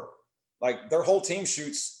floor. Like their whole team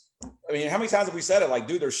shoots. I mean, how many times have we said it? Like,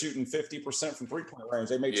 dude, they're shooting 50% from 3-point range.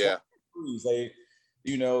 They make 20 threes.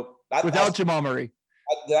 Without Jamal Murray.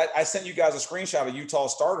 I sent you guys a screenshot of Utah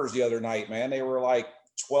starters the other night, man. They were like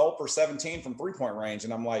 12 for 17 from 3-point range.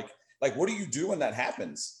 And I'm like, what do you do when that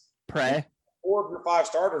happens? Pray. 4 of your 5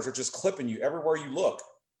 starters are just clipping you everywhere you look.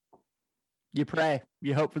 You pray.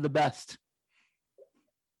 You hope for the best.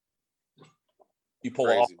 You pull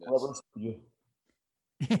off Rivers.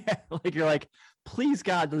 Yeah, like you're like, please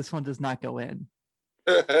God, this one does not go in.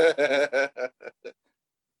 Yeah,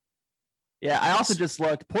 I also just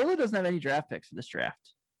looked. Portland doesn't have any draft picks for this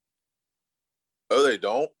draft. Oh, they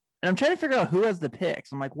don't? And I'm trying to figure out who has the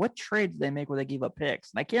picks. I'm like, what trade did they make where they gave up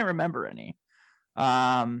picks? And I can't remember any.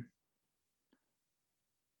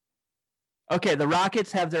 Okay, the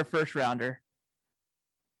Rockets have their first rounder.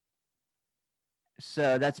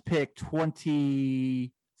 So that's pick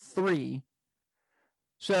 23.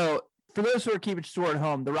 So for those who are keeping score at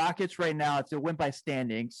home, the Rockets right now, if they went by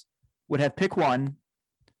standings, would have pick 1,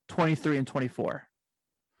 23, and 24.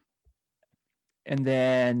 And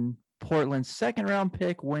then Portland's second round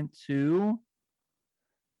pick went to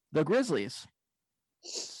the Grizzlies.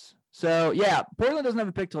 So yeah, Portland doesn't have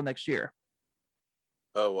a pick till next year.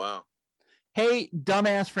 Oh, wow. Hey,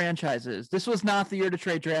 dumbass franchises. This was not the year to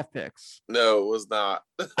trade draft picks. No, it was not.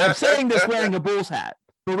 I'm saying this wearing a Bulls hat,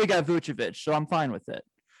 but we got Vucevic, so I'm fine with it.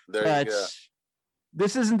 There you go.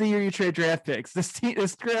 This isn't the year you trade draft picks. This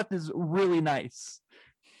draft is really nice.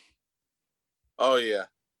 Oh, yeah.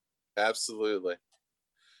 Absolutely.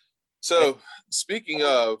 So, speaking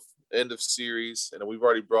of end of series, and we've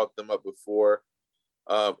already brought them up before,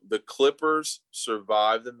 the Clippers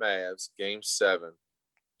survived the Mavs, Game 7.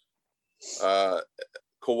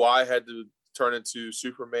 Kawhi had to turn into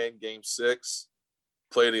Superman, Game 6.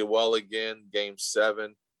 Played it well again, Game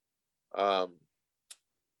 7. I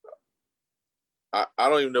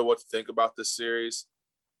don't even know what to think about this series.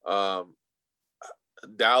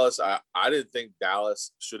 Dallas, I didn't think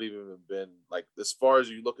Dallas should even have been like, as far as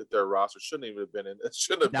you look at their roster, shouldn't even have been in. It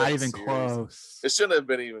shouldn't have not been even close. It shouldn't have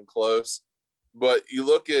been even close. But you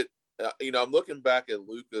look at, I'm looking back at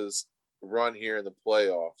Luka's run here in the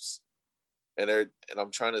playoffs, and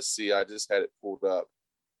I'm trying to see. I just had it pulled up.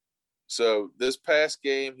 So this past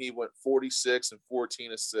game, he went 46 and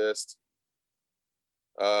 14 assists.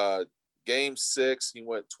 Game 6, he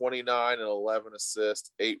went 29 and 11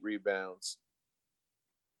 assists, 8 rebounds.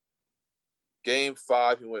 Game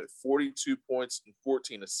 5, he went 42 points and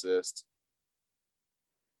 14 assists.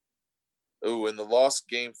 Oh, in the lost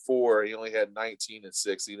Game 4, he only had 19 and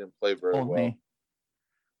 6. He didn't play very well.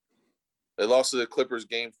 They lost to the Clippers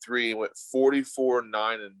Game 3. He went 44,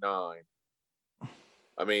 9, and 9.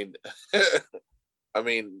 I mean,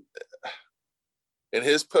 in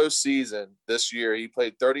his postseason this year, he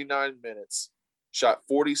played 39 minutes, shot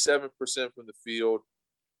 47% from the field,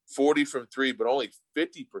 40 from 3, but only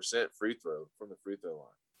 50% free throw from the free throw line.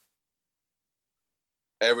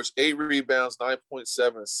 Averaged 8 rebounds,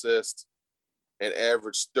 9.7 assists, and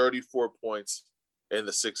averaged 34 points in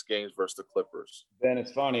the 6 games versus the Clippers. Ben,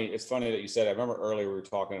 it's funny that you said, I remember earlier we were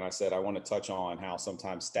talking and I said, I want to touch on how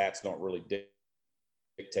sometimes stats don't really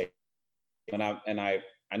dictate. And I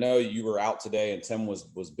know you were out today and Tim was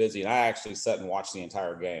busy, and I actually sat and watched the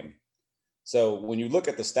entire game. So when you look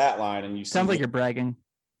at the stat line and you sounds like you're bragging.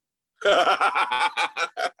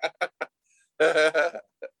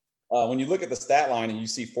 When you look at the stat line and you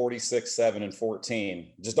see 46, 7, and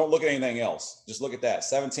 14, just don't look at anything else. Just look at that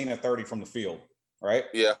 17 and 30 from the field, right?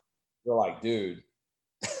 Yeah. You're like, dude,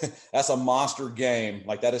 that's a monster game.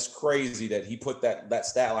 Like, that is crazy that he put that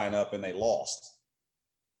stat line up and they lost.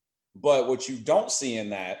 But what you don't see in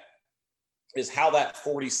that is how that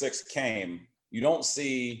 46 came. You don't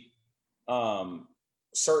see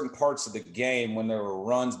certain parts of the game when there were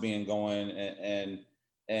runs being going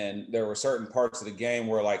and there were certain parts of the game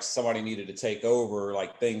where like somebody needed to take over,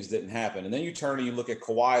 like things didn't happen. And then you turn and you look at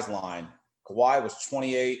Kawhi's line. Kawhi was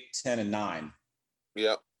 28, 10, and 9.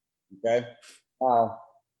 Yep. Okay.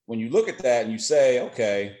 When you look at that and you say,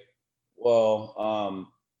 okay, well,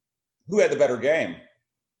 who had the better game?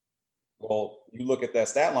 Well, you look at that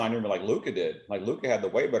stat line, you're like, Luka did. Like, Luka had the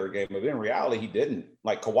way better game, but in reality, he didn't.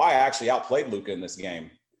 Like, Kawhi actually outplayed Luka in this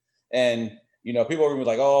game. And, you know, people are gonna be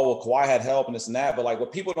like, oh, well, Kawhi had help and this and that. But like,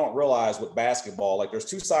 what people don't realize with basketball, like, there's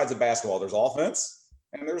 2 sides of basketball. There's offense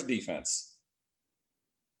and there's defense.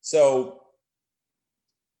 So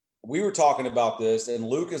we were talking about this, and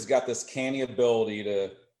Luka's got this canny ability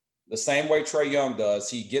to, the same way Trae Young does,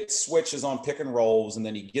 he gets switches on pick and rolls, and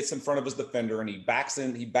then he gets in front of his defender and he backs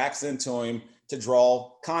into him to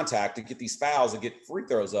draw contact, to get these fouls, to get free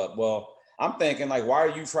throws up. Well, I'm thinking, like, why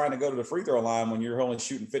are you trying to go to the free throw line when you're only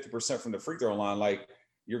shooting 50% from the free throw line? Like,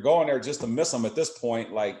 you're going there just to miss them at this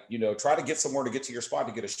point. Like, you know, try to get somewhere to get to your spot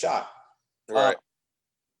to get a shot. Right.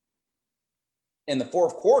 In the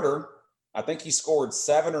fourth quarter, I think he scored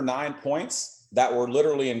 7 or 9 points that were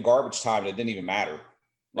literally in garbage time that didn't even matter.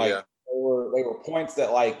 Like, yeah. They were points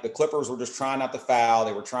that, like, the Clippers were just trying not to foul.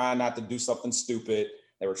 They were trying not to do something stupid.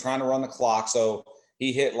 They were trying to run the clock. So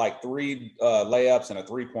he hit like 3 layups and a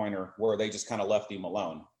 3-pointer where they just kind of left him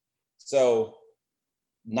alone. So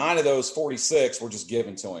 9 of those 46 were just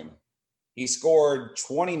given to him. He scored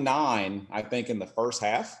 29, I think, in the first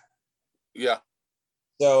half. Yeah.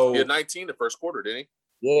 So he had 19 the first quarter, didn't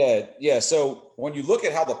he? Yeah. So when you look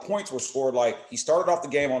at how the points were scored, like, he started off the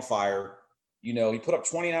game on fire. You know, he put up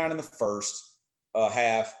 29 in the first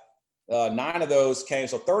half. 9 of those came.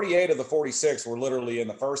 So 38 of the 46 were literally in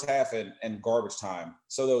the first half and garbage time.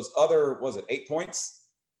 So those other, 8 points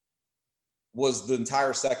was the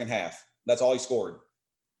entire second half. That's all he scored.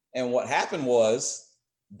 And what happened was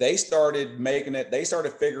they started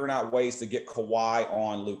figuring out ways to get Kawhi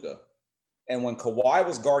on Luka. And when Kawhi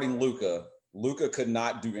was guarding Luka, Luka could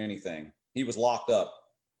not do anything. He was locked up.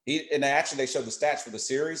 They showed the stats for the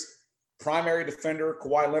series. Primary defender,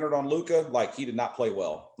 Kawhi Leonard on Luka, like, he did not play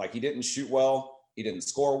well. Like, he didn't shoot well. He didn't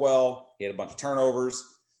score well. He had a bunch of turnovers.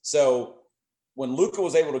 So when Luka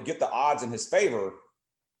was able to get the odds in his favor,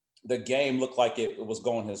 the game looked like it was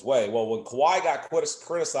going his way. Well, when Kawhi got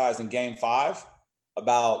criticized in Game 5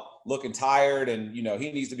 about looking tired and, you know,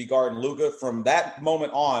 he needs to be guarding Luka, from that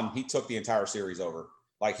moment on, he took the entire series over.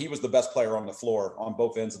 Like, he was the best player on the floor, on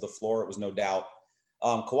both ends of the floor. It was no doubt.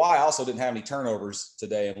 Kawhi also didn't have any turnovers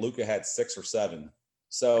today, and Luka had 6 or 7.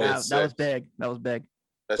 So that was big.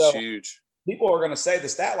 That's huge. People are going to say the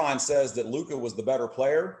stat line says that Luka was the better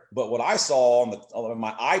player, but what I saw on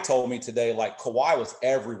my eye told me today, like, Kawhi was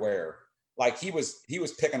everywhere. Like, he was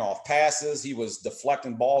picking off passes, he was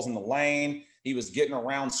deflecting balls in the lane, he was getting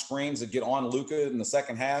around screens to get on Luka in the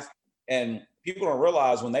second half. And people don't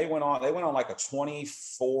realize when they went on like a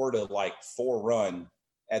 24-4 run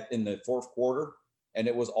in the fourth quarter. And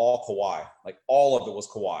it was all Kawhi. Like, all of it was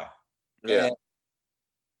Kawhi. Yeah. And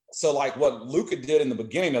so, like, what Luka did in the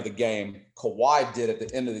beginning of the game, Kawhi did at the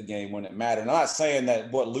end of the game when it mattered. And I'm not saying that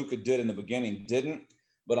what Luka did in the beginning didn't,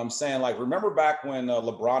 but I'm saying, like, remember back when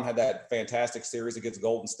LeBron had that fantastic series against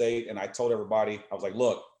Golden State, and I told everybody, I was like,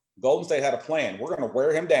 look, Golden State had a plan. We're going to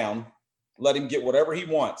wear him down, let him get whatever he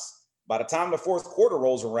wants. By the time the fourth quarter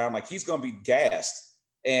rolls around, like he's going to be gassed.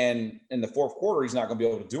 And in the fourth quarter, he's not going to be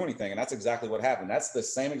able to do anything. And that's exactly what happened. That's the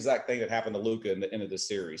same exact thing that happened to Luka in the end of this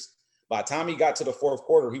series. By the time he got to the fourth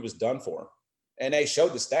quarter, he was done for. And they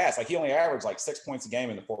showed the stats. Like he only averaged like 6 points a game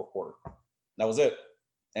in the fourth quarter. That was it.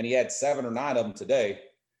 And he had 7 or 9 of them today.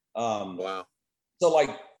 Wow. So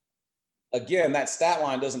like, again, that stat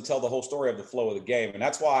line doesn't tell the whole story of the flow of the game. And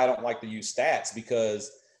that's why I don't like to use stats,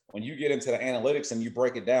 because when you get into the analytics and you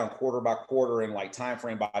break it down quarter by quarter and like time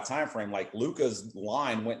frame by time frame, like Luka's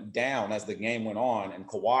line went down as the game went on and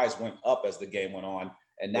Kawhi's went up as the game went on.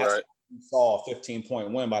 And that's right. why you saw a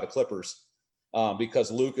 15-point win by the Clippers,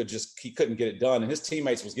 because Luka he couldn't get it done. And his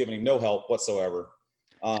teammates was giving him no help whatsoever.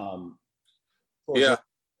 Yeah.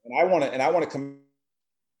 And I want to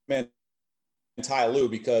commend Ty Lue,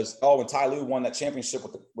 because when Ty Lue won that championship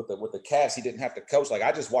with the Cavs, he didn't have to coach. Like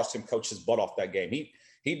I just watched him coach his butt off that game.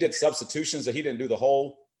 He did substitutions that he didn't do the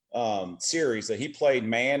whole series. That he played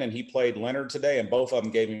man and he played Leonard today, and both of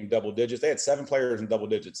them gave him double digits. They had 7 players in double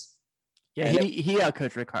digits. Yeah, he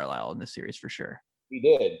outcoached Rick Carlisle in this series for sure. He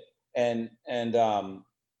did, and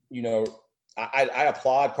you know, I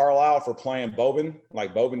applaud Carlisle for playing Boban.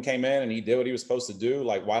 Like Boban came in and he did what he was supposed to do.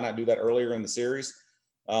 Like why not do that earlier in the series?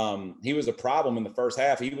 He was a problem in the first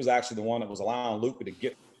half. He was actually the one that was allowing Luka to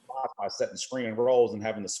get by setting screen and rolls and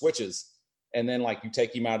having the switches. And then like you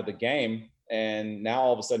take him out of the game, and now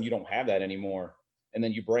all of a sudden you don't have that anymore. And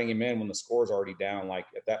then you bring him in when the score's already down. Like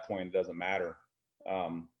at that point, it doesn't matter.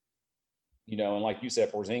 You know, and like you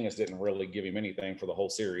said, Porzingis didn't really give him anything for the whole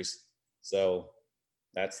series. So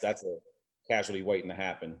that's a casualty waiting to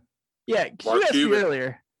happen. Yeah, you asked me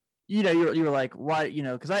earlier. You know, you were like, why? You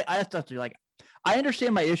know, because I have to like, I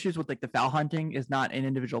understand my issues with like the foul hunting is not an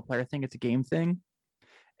individual player thing; it's a game thing.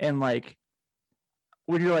 And like,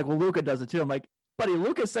 when you're like, well, Luka does it too. I'm like, buddy,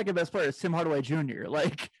 Luka's second best player is Tim Hardaway Jr.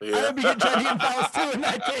 Like, I would be judging fouls too in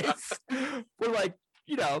that case. We're like,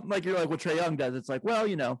 you know, like you're like what Trae Young does. It's like, well,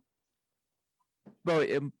 you know,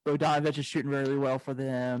 Bogdanovich is shooting really well for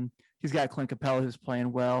them. He's got Clint Capella who's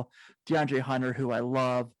playing well. DeAndre Hunter, who I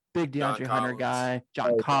love, big DeAndre Hunter guy.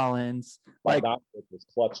 John Collins. Like, was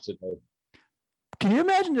clutch today. Can you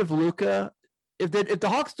imagine if Luka, if the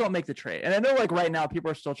Hawks don't make the trade? And I know like right now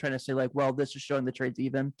people are still trying to say like, well, this is showing the trade's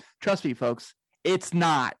even. Trust me, folks, it's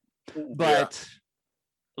not. But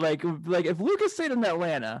like if Luka stayed in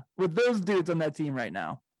Atlanta with those dudes on that team right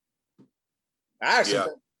now.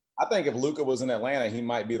 Actually, I think if Luka was in Atlanta, he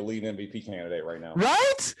might be the lead MVP candidate right now.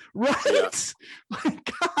 Right? Yeah. My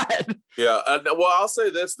God. Yeah. Well, I'll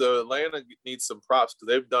say this though: Atlanta needs some props because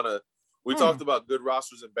they've done we talked about good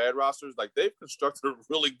rosters and bad rosters. Like they've constructed a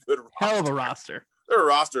really good roster. Hell of a roster. Their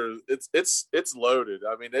roster, it's loaded.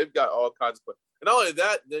 I mean, they've got all kinds of. And not only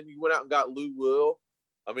that, then you went out and got Lou Will.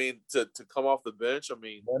 I mean, to come off the bench. I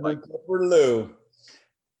mean, for Lou.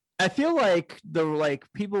 I feel like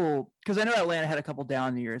people, because I know Atlanta had a couple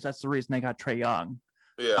down years. That's the reason they got Trae Young.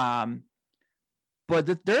 Yeah.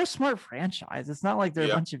 But they're a smart franchise. It's not like they're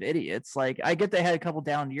a bunch of idiots. Like I get they had a couple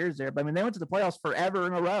down years there, but I mean they went to the playoffs forever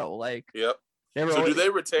in a row. Like so do they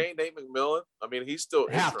retain Nate McMillan? I mean, he's still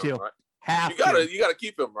interim, right? You gotta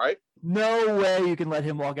keep him, right? No way you can let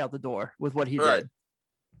him walk out the door with what he did.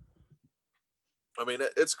 I mean,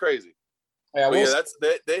 it's crazy. Yeah,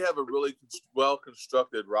 they have a really well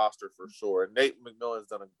constructed roster for sure. And Nate McMillan's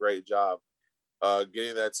done a great job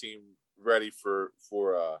getting that team ready for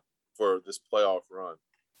this playoff run.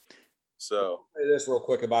 So I'll say this real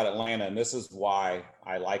quick about Atlanta, and this is why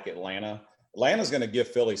I like Atlanta. Atlanta's going to give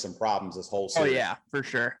Philly some problems this whole series. Oh yeah, for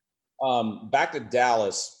sure. Back to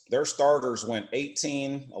Dallas, their starters went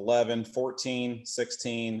 18, 11, 14,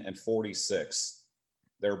 16, and 46.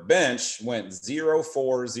 Their bench went 0,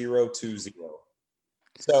 4, 0, 2, 0.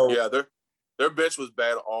 So yeah, their bench was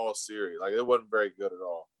bad all series. Like it wasn't very good at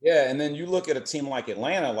all. Yeah, and then you look at a team like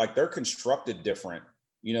Atlanta, like they're constructed different.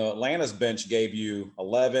 You know, Atlanta's bench gave you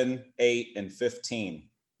 11, 8, and 15.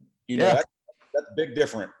 You know, that's a big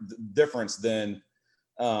difference than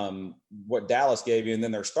what Dallas gave you. And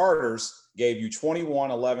then their starters gave you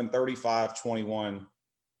 21, 11, 35, 21,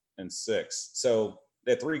 and 6. So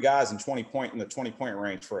they had 3 guys in the 20-point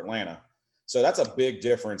range for Atlanta. So that's a big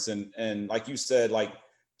difference. And like you said, like,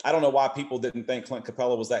 I don't know why people didn't think Clint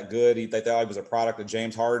Capella was that good. They thought he was a product of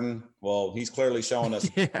James Harden. Well, he's clearly showing us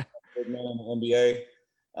big man in the NBA.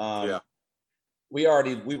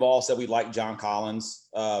 We've all said we like John Collins.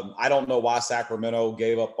 I don't know why Sacramento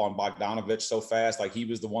gave up on Bogdanovich so fast. Like he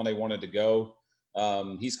was the one they wanted to go.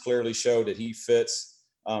 He's clearly showed that he fits.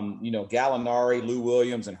 You know, Gallinari, Lou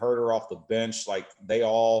Williams, and Herter off the bench, like they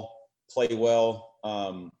all play well.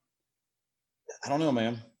 I don't know,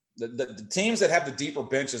 man. the teams that have the deeper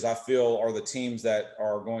benches, I feel, are the teams that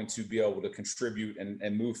are going to be able to contribute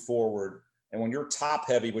and move forward. And when you're top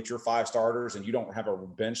heavy with your 5 starters and you don't have a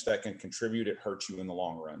bench that can contribute, it hurts you in the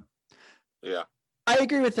long run. Yeah. I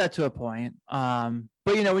agree with that to a point. But,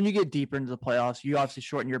 when you get deeper into the playoffs, you obviously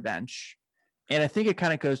shorten your bench. And I think it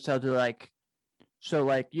kind of goes to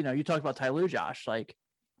you talk about Ty Lue, Josh, like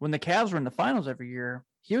when the Cavs were in the finals every year,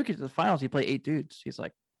 he would get to the finals. He played 8 dudes. He's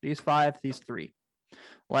like, these 5, these 3.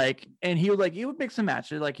 Like, and he would mix and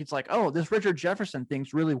match it. Like, he's like, oh, this Richard Jefferson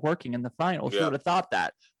thing's really working in the finals. Who would have thought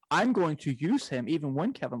that? I'm going to use him even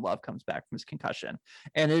when Kevin Love comes back from his concussion.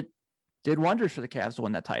 And it did wonders for the Cavs to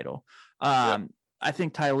win that title. I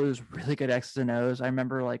think Ty Lue's really good X's and O's. I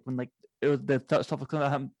remember like when it was the stuff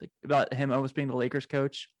about him almost being the Lakers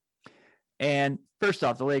coach. And first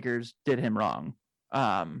off, the Lakers did him wrong.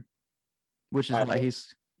 Which is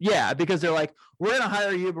why because they're like, we're going to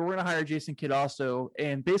hire you, but we're going to hire Jason Kidd also.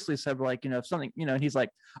 And basically said, like, if something, and he's like,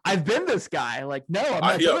 I've been this guy. Like, no, I'm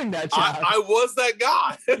not doing that job. I was that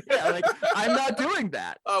guy. I'm not doing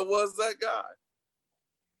that. I was that guy.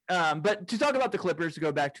 But to talk about the Clippers, to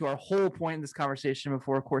go back to our whole point in this conversation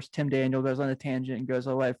before, of course, Tim Daniel goes on a tangent and goes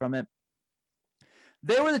away from it.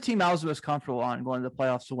 They were the team I was most comfortable on going to the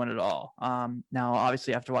playoffs to win it all. Now,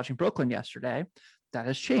 obviously, after watching Brooklyn yesterday, that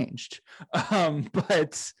has changed.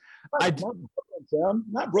 But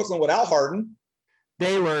not Brooklyn without Harden.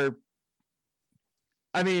 They were.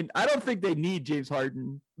 I mean, I don't think they need James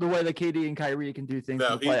Harden the way that KD and Kyrie can do things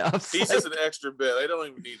in the playoffs. He's just an extra bit. They don't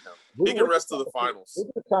even need him. He can rest to the finals.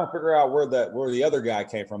 We're trying to figure out where the other guy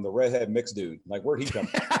came from, the redhead mixed dude. Like, where'd he come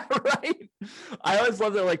from? Right. I always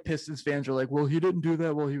love that, like, Pistons fans are like, well, he didn't do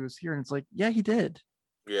that while he was here. And it's like, yeah, he did.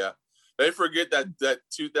 Yeah. They forget that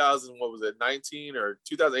 2000, what was it, 19 or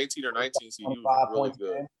 2018 or 19 season, he was really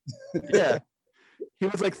good. Yeah. He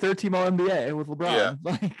was like 13 All NBA with LeBron.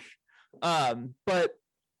 Yeah. But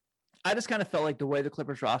I just kind of felt like the way the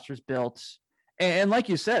Clippers roster is built, and like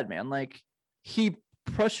you said, man, like he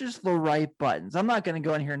pushes the right buttons. I'm not going to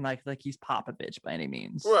go in here and like he's Popovich by any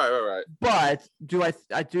means. Right. But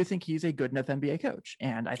I do think he's a good enough NBA coach,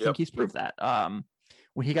 and I think he's proved that.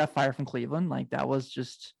 When he got fired from Cleveland, like that was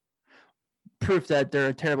just proof that they're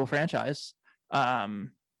a terrible franchise.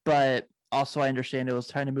 But also I understand it was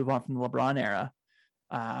trying to move on from the LeBron era.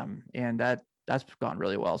 And that's gone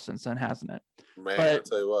really well since then, hasn't it? Man, I'll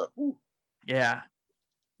tell you what. Whew. Yeah.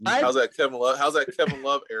 How's that Kevin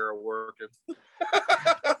Love era working?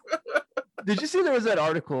 Did you see there was that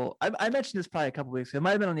article? I mentioned this probably a couple weeks ago. It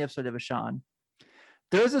might have been on the episode of Ashan.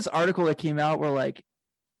 There was this article that came out where like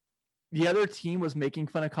the other team was making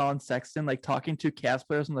fun of Colin Sexton, like talking to Cavs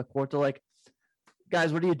players on the court. They're like,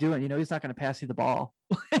 guys, what are you doing? He's not going to pass you the ball.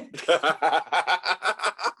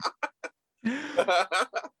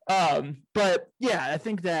 But yeah, I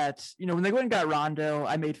think that, when they went and got Rondo,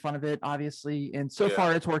 I made fun of it, obviously. And so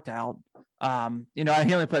far it's worked out. He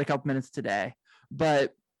only played a couple minutes today,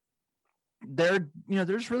 but they're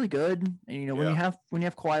just really good. And, when you have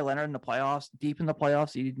Kawhi Leonard in the playoffs, deep in the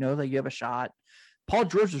playoffs, you know that you have a shot. Paul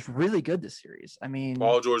George was really good this series. I mean,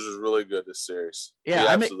 Paul George was really good this series. Yeah, he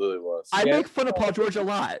absolutely was. I make fun of Paul George a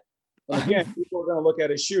lot. Again, people are going to look at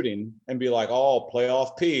his shooting and be like, oh,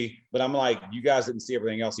 playoff P. But I'm like, you guys didn't see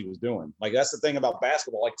everything else he was doing. Like, that's the thing about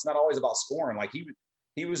basketball. Like, it's not always about scoring. Like,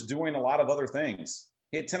 he was doing a lot of other things.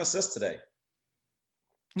 He had 10 assists today.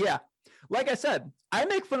 Yeah. Like I said, I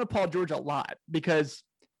make fun of Paul George a lot because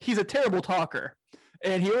he's a terrible talker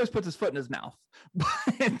and he always puts his foot in his mouth.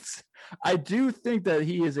 But I do think that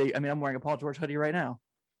he is I'm wearing a Paul George hoodie right now.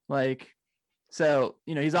 Like, so,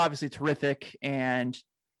 he's obviously terrific, and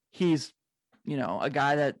he's, a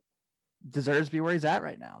guy that deserves to be where he's at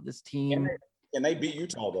right now. This team. Can they beat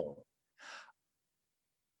Utah, though?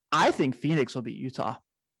 I think Phoenix will beat Utah.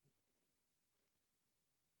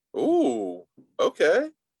 Ooh, okay.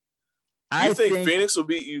 I think Phoenix will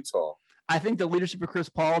beat Utah? I think the leadership of Chris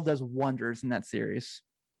Paul does wonders in that series.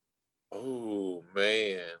 Oh,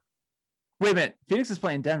 man. Wait a minute. Phoenix is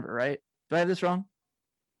playing Denver, right? Do I have this wrong?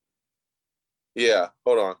 Yeah,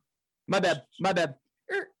 hold on. My bad.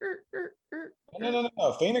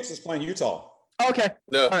 No. Phoenix is playing Utah. Okay.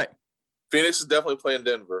 No. All right. Phoenix is definitely playing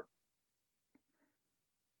Denver.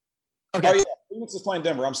 Okay. Oh, yeah. Phoenix is playing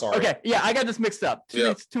Denver. I'm sorry. Okay. Yeah, I got this mixed up.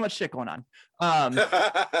 Too much shit going on.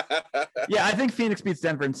 Yeah, I think Phoenix beats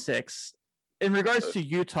Denver in 6. In regards to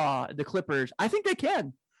Utah, the Clippers, I think they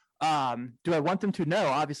can. Do I want them to? No,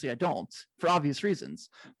 obviously I don't, for obvious reasons.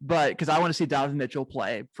 But because I want to see Donovan Mitchell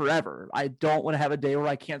play forever. I don't want to have a day where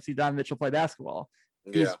I can't see Donovan Mitchell play basketball.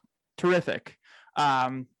 He's terrific.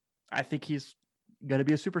 I think he's going to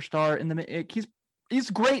be a superstar in the.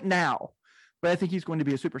 He's great now, but I think he's going to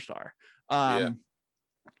be a superstar. Yeah.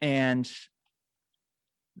 And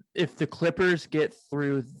if the Clippers get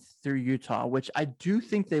through Utah, which I do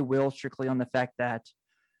think they will, strictly on the fact that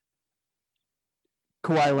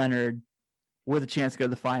Kawhi Leonard with a chance to go to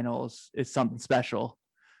the finals is something special.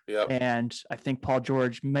 Yep. And I think Paul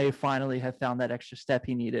George may finally have found that extra step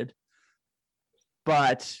he needed.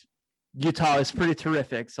 But Utah is pretty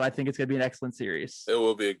terrific, so I think it's going to be an excellent series. It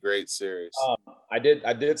will be a great series. I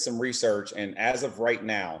did some research, and as of right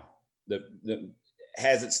now, the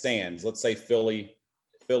as it stands, let's say Philly's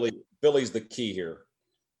the key here.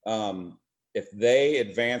 If they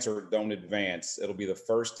advance or don't advance, it'll be the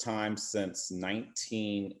first time since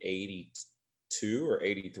 1982 or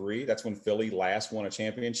 83. That's when Philly last won a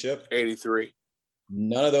championship. 83.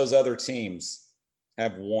 None of those other teams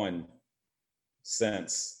have won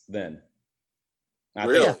since then. I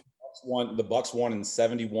Really? think the Bucks won in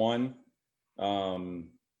 71. Tim,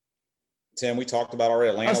 we talked about already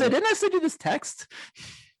Atlanta. Didn't I send you this text?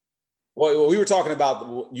 Well, we were talking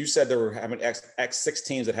about, you said there were having X 6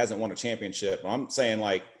 teams that hasn't won a championship. I'm saying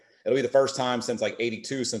like it'll be the first time since like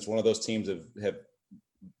 82 since one of those teams have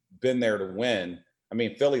been there to win. I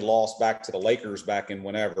mean, Philly lost back to the Lakers back in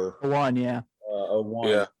whenever. 01, yeah. 01.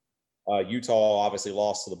 Yeah. Utah obviously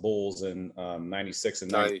lost to the Bulls in 96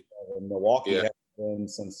 and 97. Milwaukee has been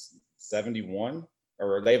since 71,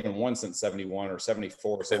 or they haven't won since 71 or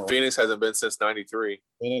 74. And Phoenix hasn't been since 93.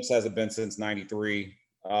 Phoenix hasn't been since 93.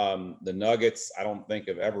 The Nuggets, I don't think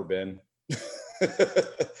have ever been.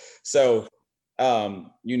 So,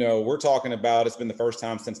 we're talking about, it's been the first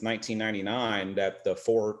time since 1999 that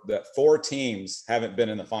four teams haven't been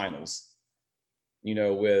in the finals,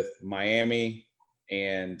 with Miami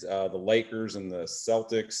and the Lakers and the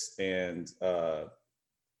Celtics and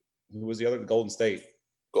who was the other? Golden State.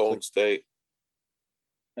 Golden State.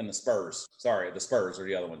 And the Spurs. Sorry, the Spurs are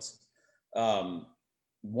the other ones.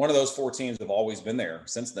 One of those 4 teams have always been there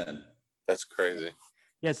since then. That's crazy.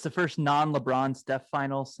 Yeah, it's the first non-LeBron Steph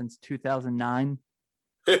final since 2009.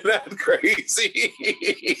 Isn't that crazy?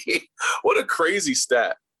 What a crazy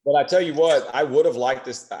stat. But I tell you what, I would have liked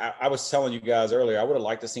this. I was telling you guys earlier, I would have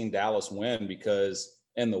liked to seen Dallas win, because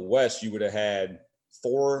in the West, you would have had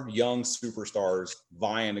 4 young superstars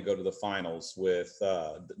vying to go to the finals with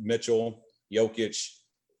Mitchell, Jokic,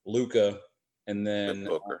 Luka, and then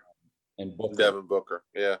Booker. And Booker. Devin Booker.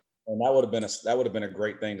 Yeah. And that would have been a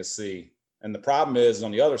great thing to see. And the problem is,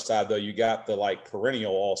 on the other side, though, you got the like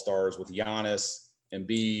perennial all-stars with Giannis,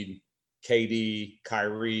 Embiid, KD,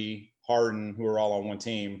 Kyrie, Harden, who are all on one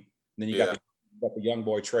team. And then you got the young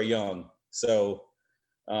boy Trae Young. So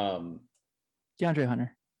DeAndre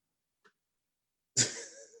Hunter.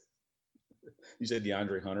 You said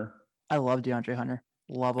DeAndre Hunter? I love DeAndre Hunter.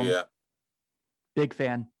 Love him. Yeah. Big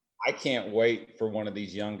fan. I can't wait for one of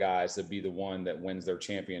these young guys to be the one that wins their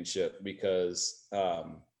championship, because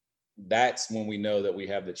that's when we know that we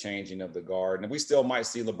have the changing of the guard. And we still might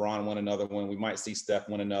see LeBron win another one. We might see Steph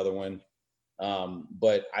win another one.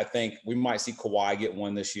 But I think we might see Kawhi get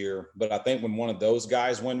one this year. But I think when one of those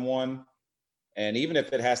guys win one, and even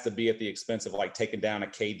if it has to be at the expense of like taking down a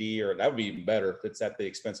KD, or that would be even better if it's at the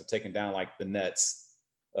expense of taking down like the Nets,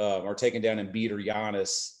 or taking down Embiid or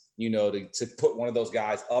Giannis, to put one of those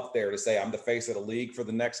guys up there to say, I'm the face of the league for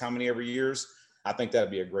the next how many ever years. I think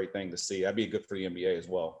that'd be a great thing to see. That'd be good for the NBA as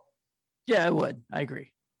well. Yeah, I would. I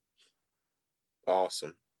agree.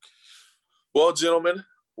 Awesome. Well, gentlemen,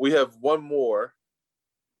 we have one more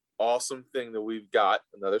awesome thing that we've got,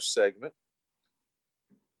 another segment.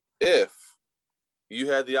 If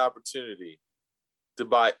you had the opportunity to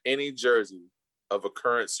buy any jersey of a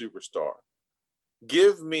current superstar,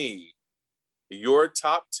 give me your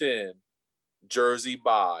top 10 jersey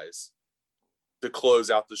buys to close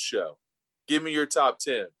out the show. Give me your top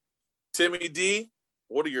 10. Timmy D,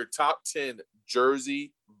 what are your top 10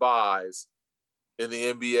 jersey buys in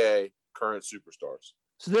the NBA current superstars?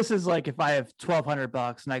 So this is like if I have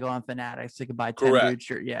 $1,200 and I go on Fanatics, I can buy 10 dude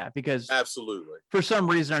shirt. Yeah, because absolutely, for some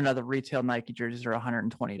reason or another, retail Nike jerseys are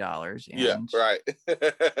 $120. And yeah, right.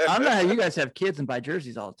 I don't know how you guys have kids and buy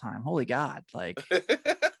jerseys all the time. Holy God, like,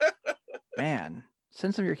 man,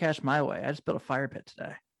 send some of your cash my way. I just built a fire pit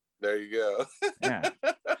today. There you go. Yeah.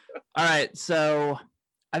 All right, so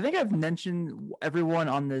I think I've mentioned everyone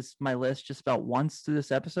on my list just about once through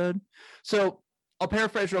this episode. So I'll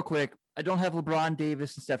paraphrase real quick. I don't have LeBron,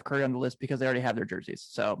 Davis, and Steph Curry on the list because they already have their jerseys.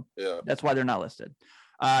 So that's why they're not listed.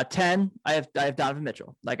 10, I have Donovan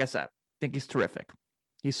Mitchell. Like I said, I think he's terrific.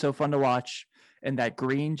 He's so fun to watch. And that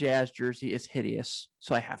green Jazz jersey is hideous.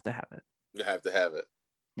 So I have to have it. You have to have it.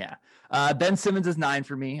 Yeah. Ben Simmons is 9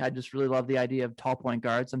 for me. I just really love the idea of tall point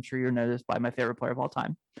guards. I'm sure you're noticed by my favorite player of all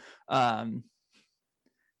time.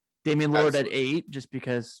 Damian Lillard at Absolutely. 8, just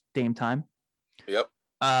because Dame time. Yep.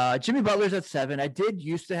 Jimmy Butler's at 7. I did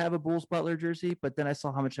used to have a Bulls Butler jersey, but then I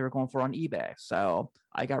saw how much they were going for on eBay, so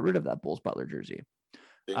I got rid of that Bulls Butler jersey.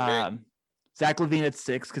 Ding, ding. Zach LaVine at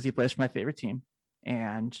 6 because he plays for my favorite team,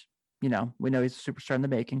 and we know he's a superstar in the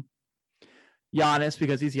making. Giannis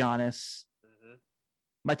because he's Giannis. Mhm.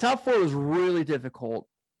 My top 4 was really difficult,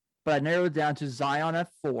 but I narrowed it down to Zion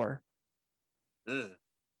at 4, Mm.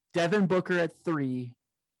 Devin Booker at 3,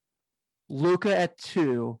 Luka at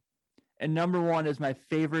 2, and number 1 is my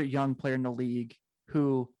favorite young player in the league,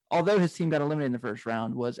 who, although his team got eliminated in the first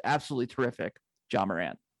round, was absolutely terrific, Ja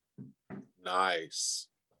Morant. Nice.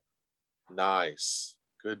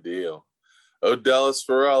 Good deal. Odellis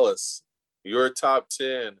Ferellis, your top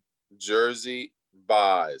 10 jersey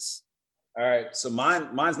buys. All right, so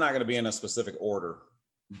mine's not going to be in a specific order,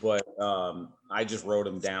 but I just wrote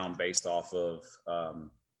them down based off of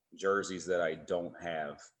jerseys that I don't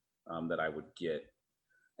have that I would get,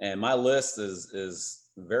 and my list is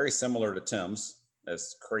very similar to Tim's,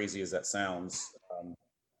 as crazy as that sounds,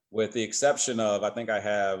 with the exception of I think I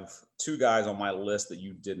have 2 guys on my list that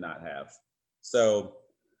you did not have. So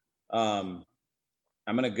I'm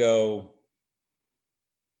going to go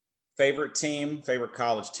favorite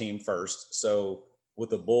college team first. So with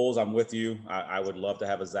the Bulls, I'm with you. I would love to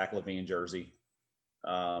have a Zach LaVine jersey.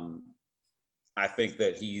 I think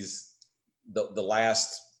that he's the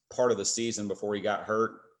last part of the season before he got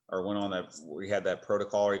hurt or went on we had that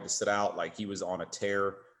protocol where he had to sit out, like he was on a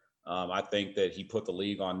tear. I think that he put the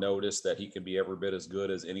league on notice that he can be every bit as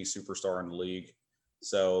good as any superstar in the league.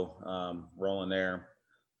 So rolling there.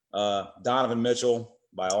 Donovan Mitchell,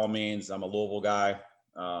 by all means, I'm a Louisville guy.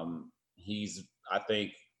 He's, I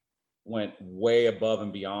think, went way above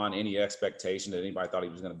and beyond any expectation that anybody thought he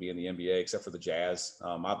was going to be in the NBA, except for the Jazz.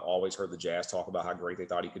 I've always heard the Jazz talk about how great they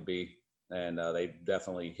thought he could be, and they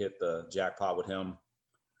definitely hit the jackpot with him.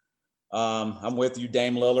 I'm with you,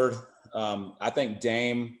 Dame Lillard. I think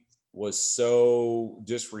Dame was so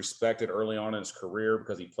disrespected early on in his career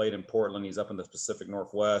because he played in Portland. He's up in the Pacific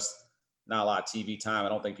Northwest. Not a lot of TV time. I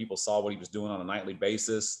don't think people saw what he was doing on a nightly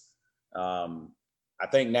basis. I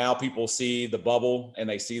think now people see the bubble and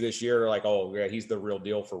they see this year, they're like, oh, yeah, he's the real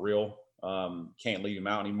deal for real. Can't leave him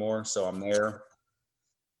out anymore. So I'm there.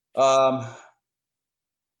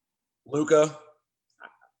 Luka.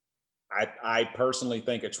 I personally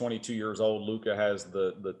think at 22 years old, Luka has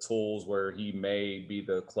the tools where he may be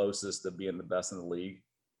the closest to being the best in the league.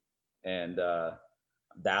 And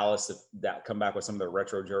Dallas, if that come back with some of the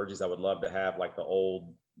retro jerseys, I would love to have like the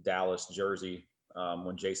old Dallas jersey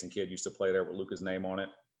when Jason Kidd used to play there with Luka's name on it.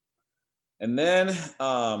 And then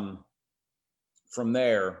from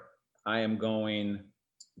there, I am going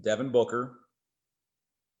Devin Booker,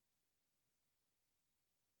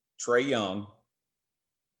 Trae Young.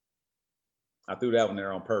 I threw that one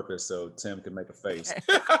there on purpose so Tim could make a face.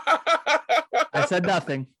 I said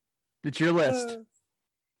nothing. It's your list.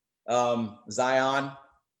 Zion,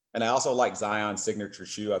 and I also like Zion's signature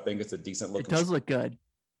shoe. I think it's a decent looking. It does look good.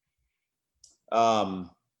 One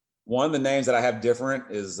of the names that I have different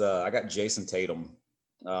is I got Jason Tatum.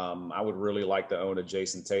 I would really like to own a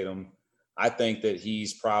Jason Tatum. I think that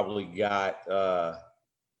he's probably got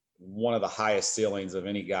one of the highest ceilings of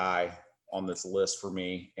any guy on this list for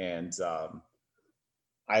me, and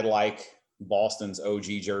I like Boston's OG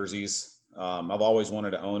jerseys. I've always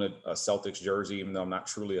wanted to own a Celtics jersey, even though I'm not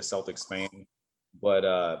truly a Celtics fan. But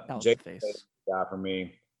Jason Tatum's a guy for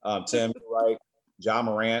me. Tim, you're right. Ja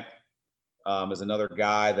Morant is another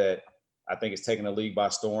guy that I think is taking the league by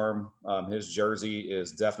storm. His jersey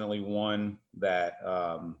is definitely one that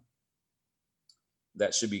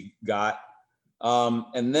that should be got.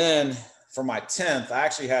 And then for my 10th, I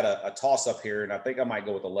actually had a toss-up here, and I think I might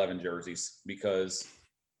go with 11 jerseys because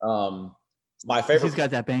my favorite. He's got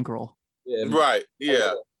that bankroll. Right,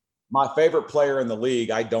 yeah. My favorite player in the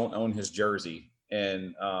league, I don't own his jersey,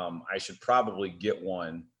 and I should probably get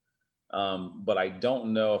one. But I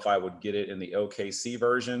don't know if I would get it in the OKC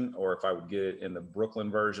version or if I would get it in the Brooklyn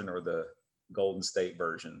version or the Golden State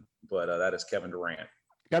version. But that is Kevin Durant.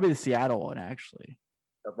 Gotta be the Seattle one, actually.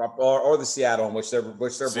 Or the Seattle one, which they're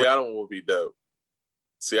Seattle one will be dope.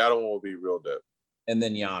 Seattle one will be real dope. And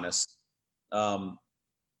then Giannis.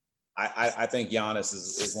 I think Giannis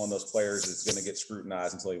is one of those players that's going to get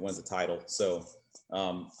scrutinized until he wins the title. So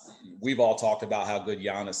we've all talked about how good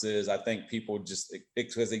Giannis is. I think people just,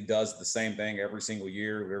 because he does the same thing every single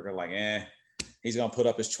year, we're going to like, he's going to put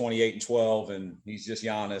up his 28 and 12 and he's just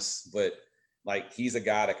Giannis. But he's a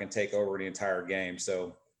guy that can take over the entire game.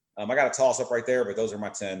 So I got a toss up right there, but those are my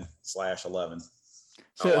 10/11.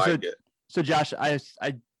 So Josh, I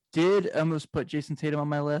did almost put Jason Tatum on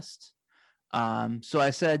my list. So I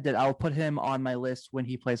said that I'll put him on my list when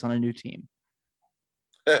he plays on a new team.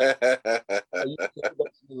 You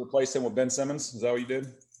replace him with Ben Simmons? Is that what you did?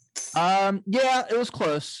 Yeah, it was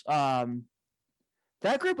close.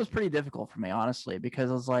 That group was pretty difficult for me, honestly, because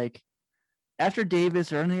I was like, after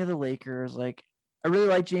Davis or any of the Lakers, like I really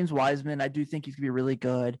like James Wiseman. I do think he's gonna be really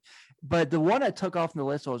good. But the one I took off the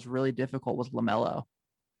list that was really difficult was LaMelo.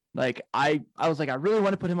 Like I was like, I really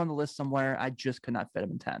want to put him on the list somewhere. I just could not fit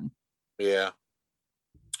him in 10. Yeah.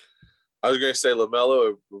 I was going to say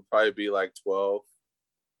LaMelo would probably be like 12.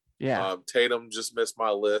 Yeah. Tatum just missed my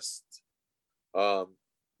list. But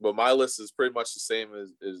my list is pretty much the same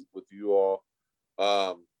as with you all.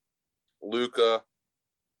 Luka,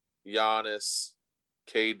 Giannis,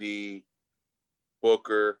 KD,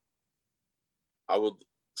 Booker.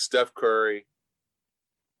 Steph Curry,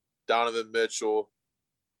 Donovan Mitchell,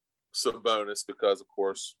 Sabonis, because of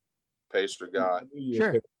course, Pacer guy.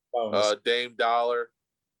 Sure. Dame Dollar,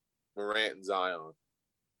 Morant, and Zion.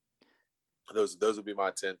 Those would be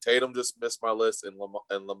my 10. Tatum just missed my list, and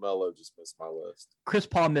LaMelo just missed my list. Chris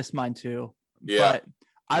Paul missed mine too. Yeah. But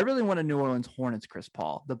I really want a New Orleans Hornets Chris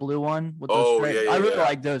Paul, the blue one with those stripes. I really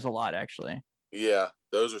like those a lot, actually. Yeah,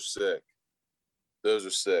 those are sick.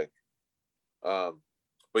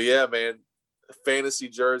 But yeah, man, fantasy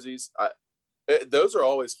jerseys. Those are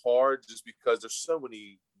always hard just because there's so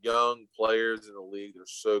many young players in the league. They're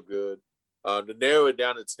so good. To narrow it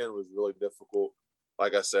down to 10 was really difficult.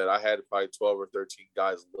 Like I said, I had probably 12 or 13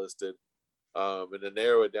 guys listed. And to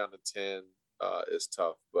narrow it down to 10 is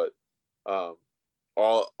tough. But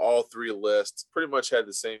all three lists pretty much had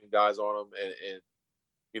the same guys on them. And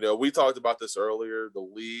you know, we talked about this earlier. The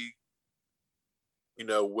league, you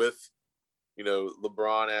know, with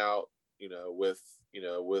LeBron out,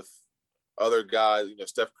 with other guys,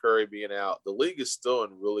 Steph Curry being out, the league is still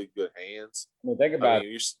in really good hands. Well, think about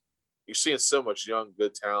it. You're seeing so much young,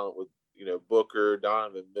 good talent with, Booker,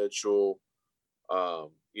 Donovan Mitchell,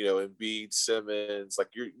 Embiid, Simmons. Like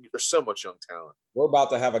there's so much young talent. We're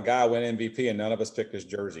about to have a guy win MVP and none of us picked his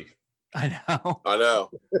jersey. I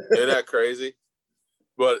know. Isn't that crazy?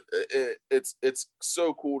 But it's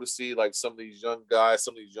so cool to see like some of these young guys,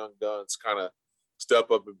 some of these young guns kind of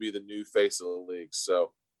step up and be the new face of the league.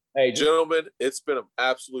 So, hey, gentlemen, it's been an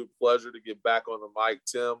absolute pleasure to get back on the mic.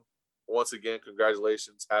 Tim, once again,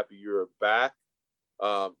 congratulations. Happy you're back.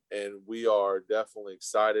 And we are definitely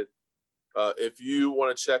excited. If you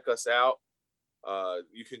want to check us out,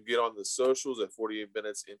 you can get on the socials at 48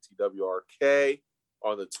 Minutes NTWRK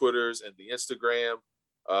on the Twitters and the Instagram.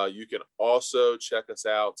 You can also check us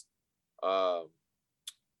out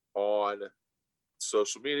on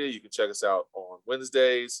social media. You can check us out on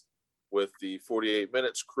Wednesdays with the 48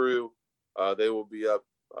 Minutes crew. They will be up.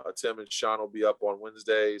 Tim and Sean will be up on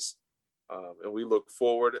Wednesdays. And we look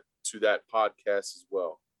forward to that podcast as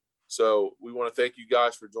well. So we want to thank you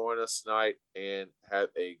guys for joining us tonight and have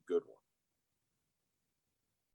a good one.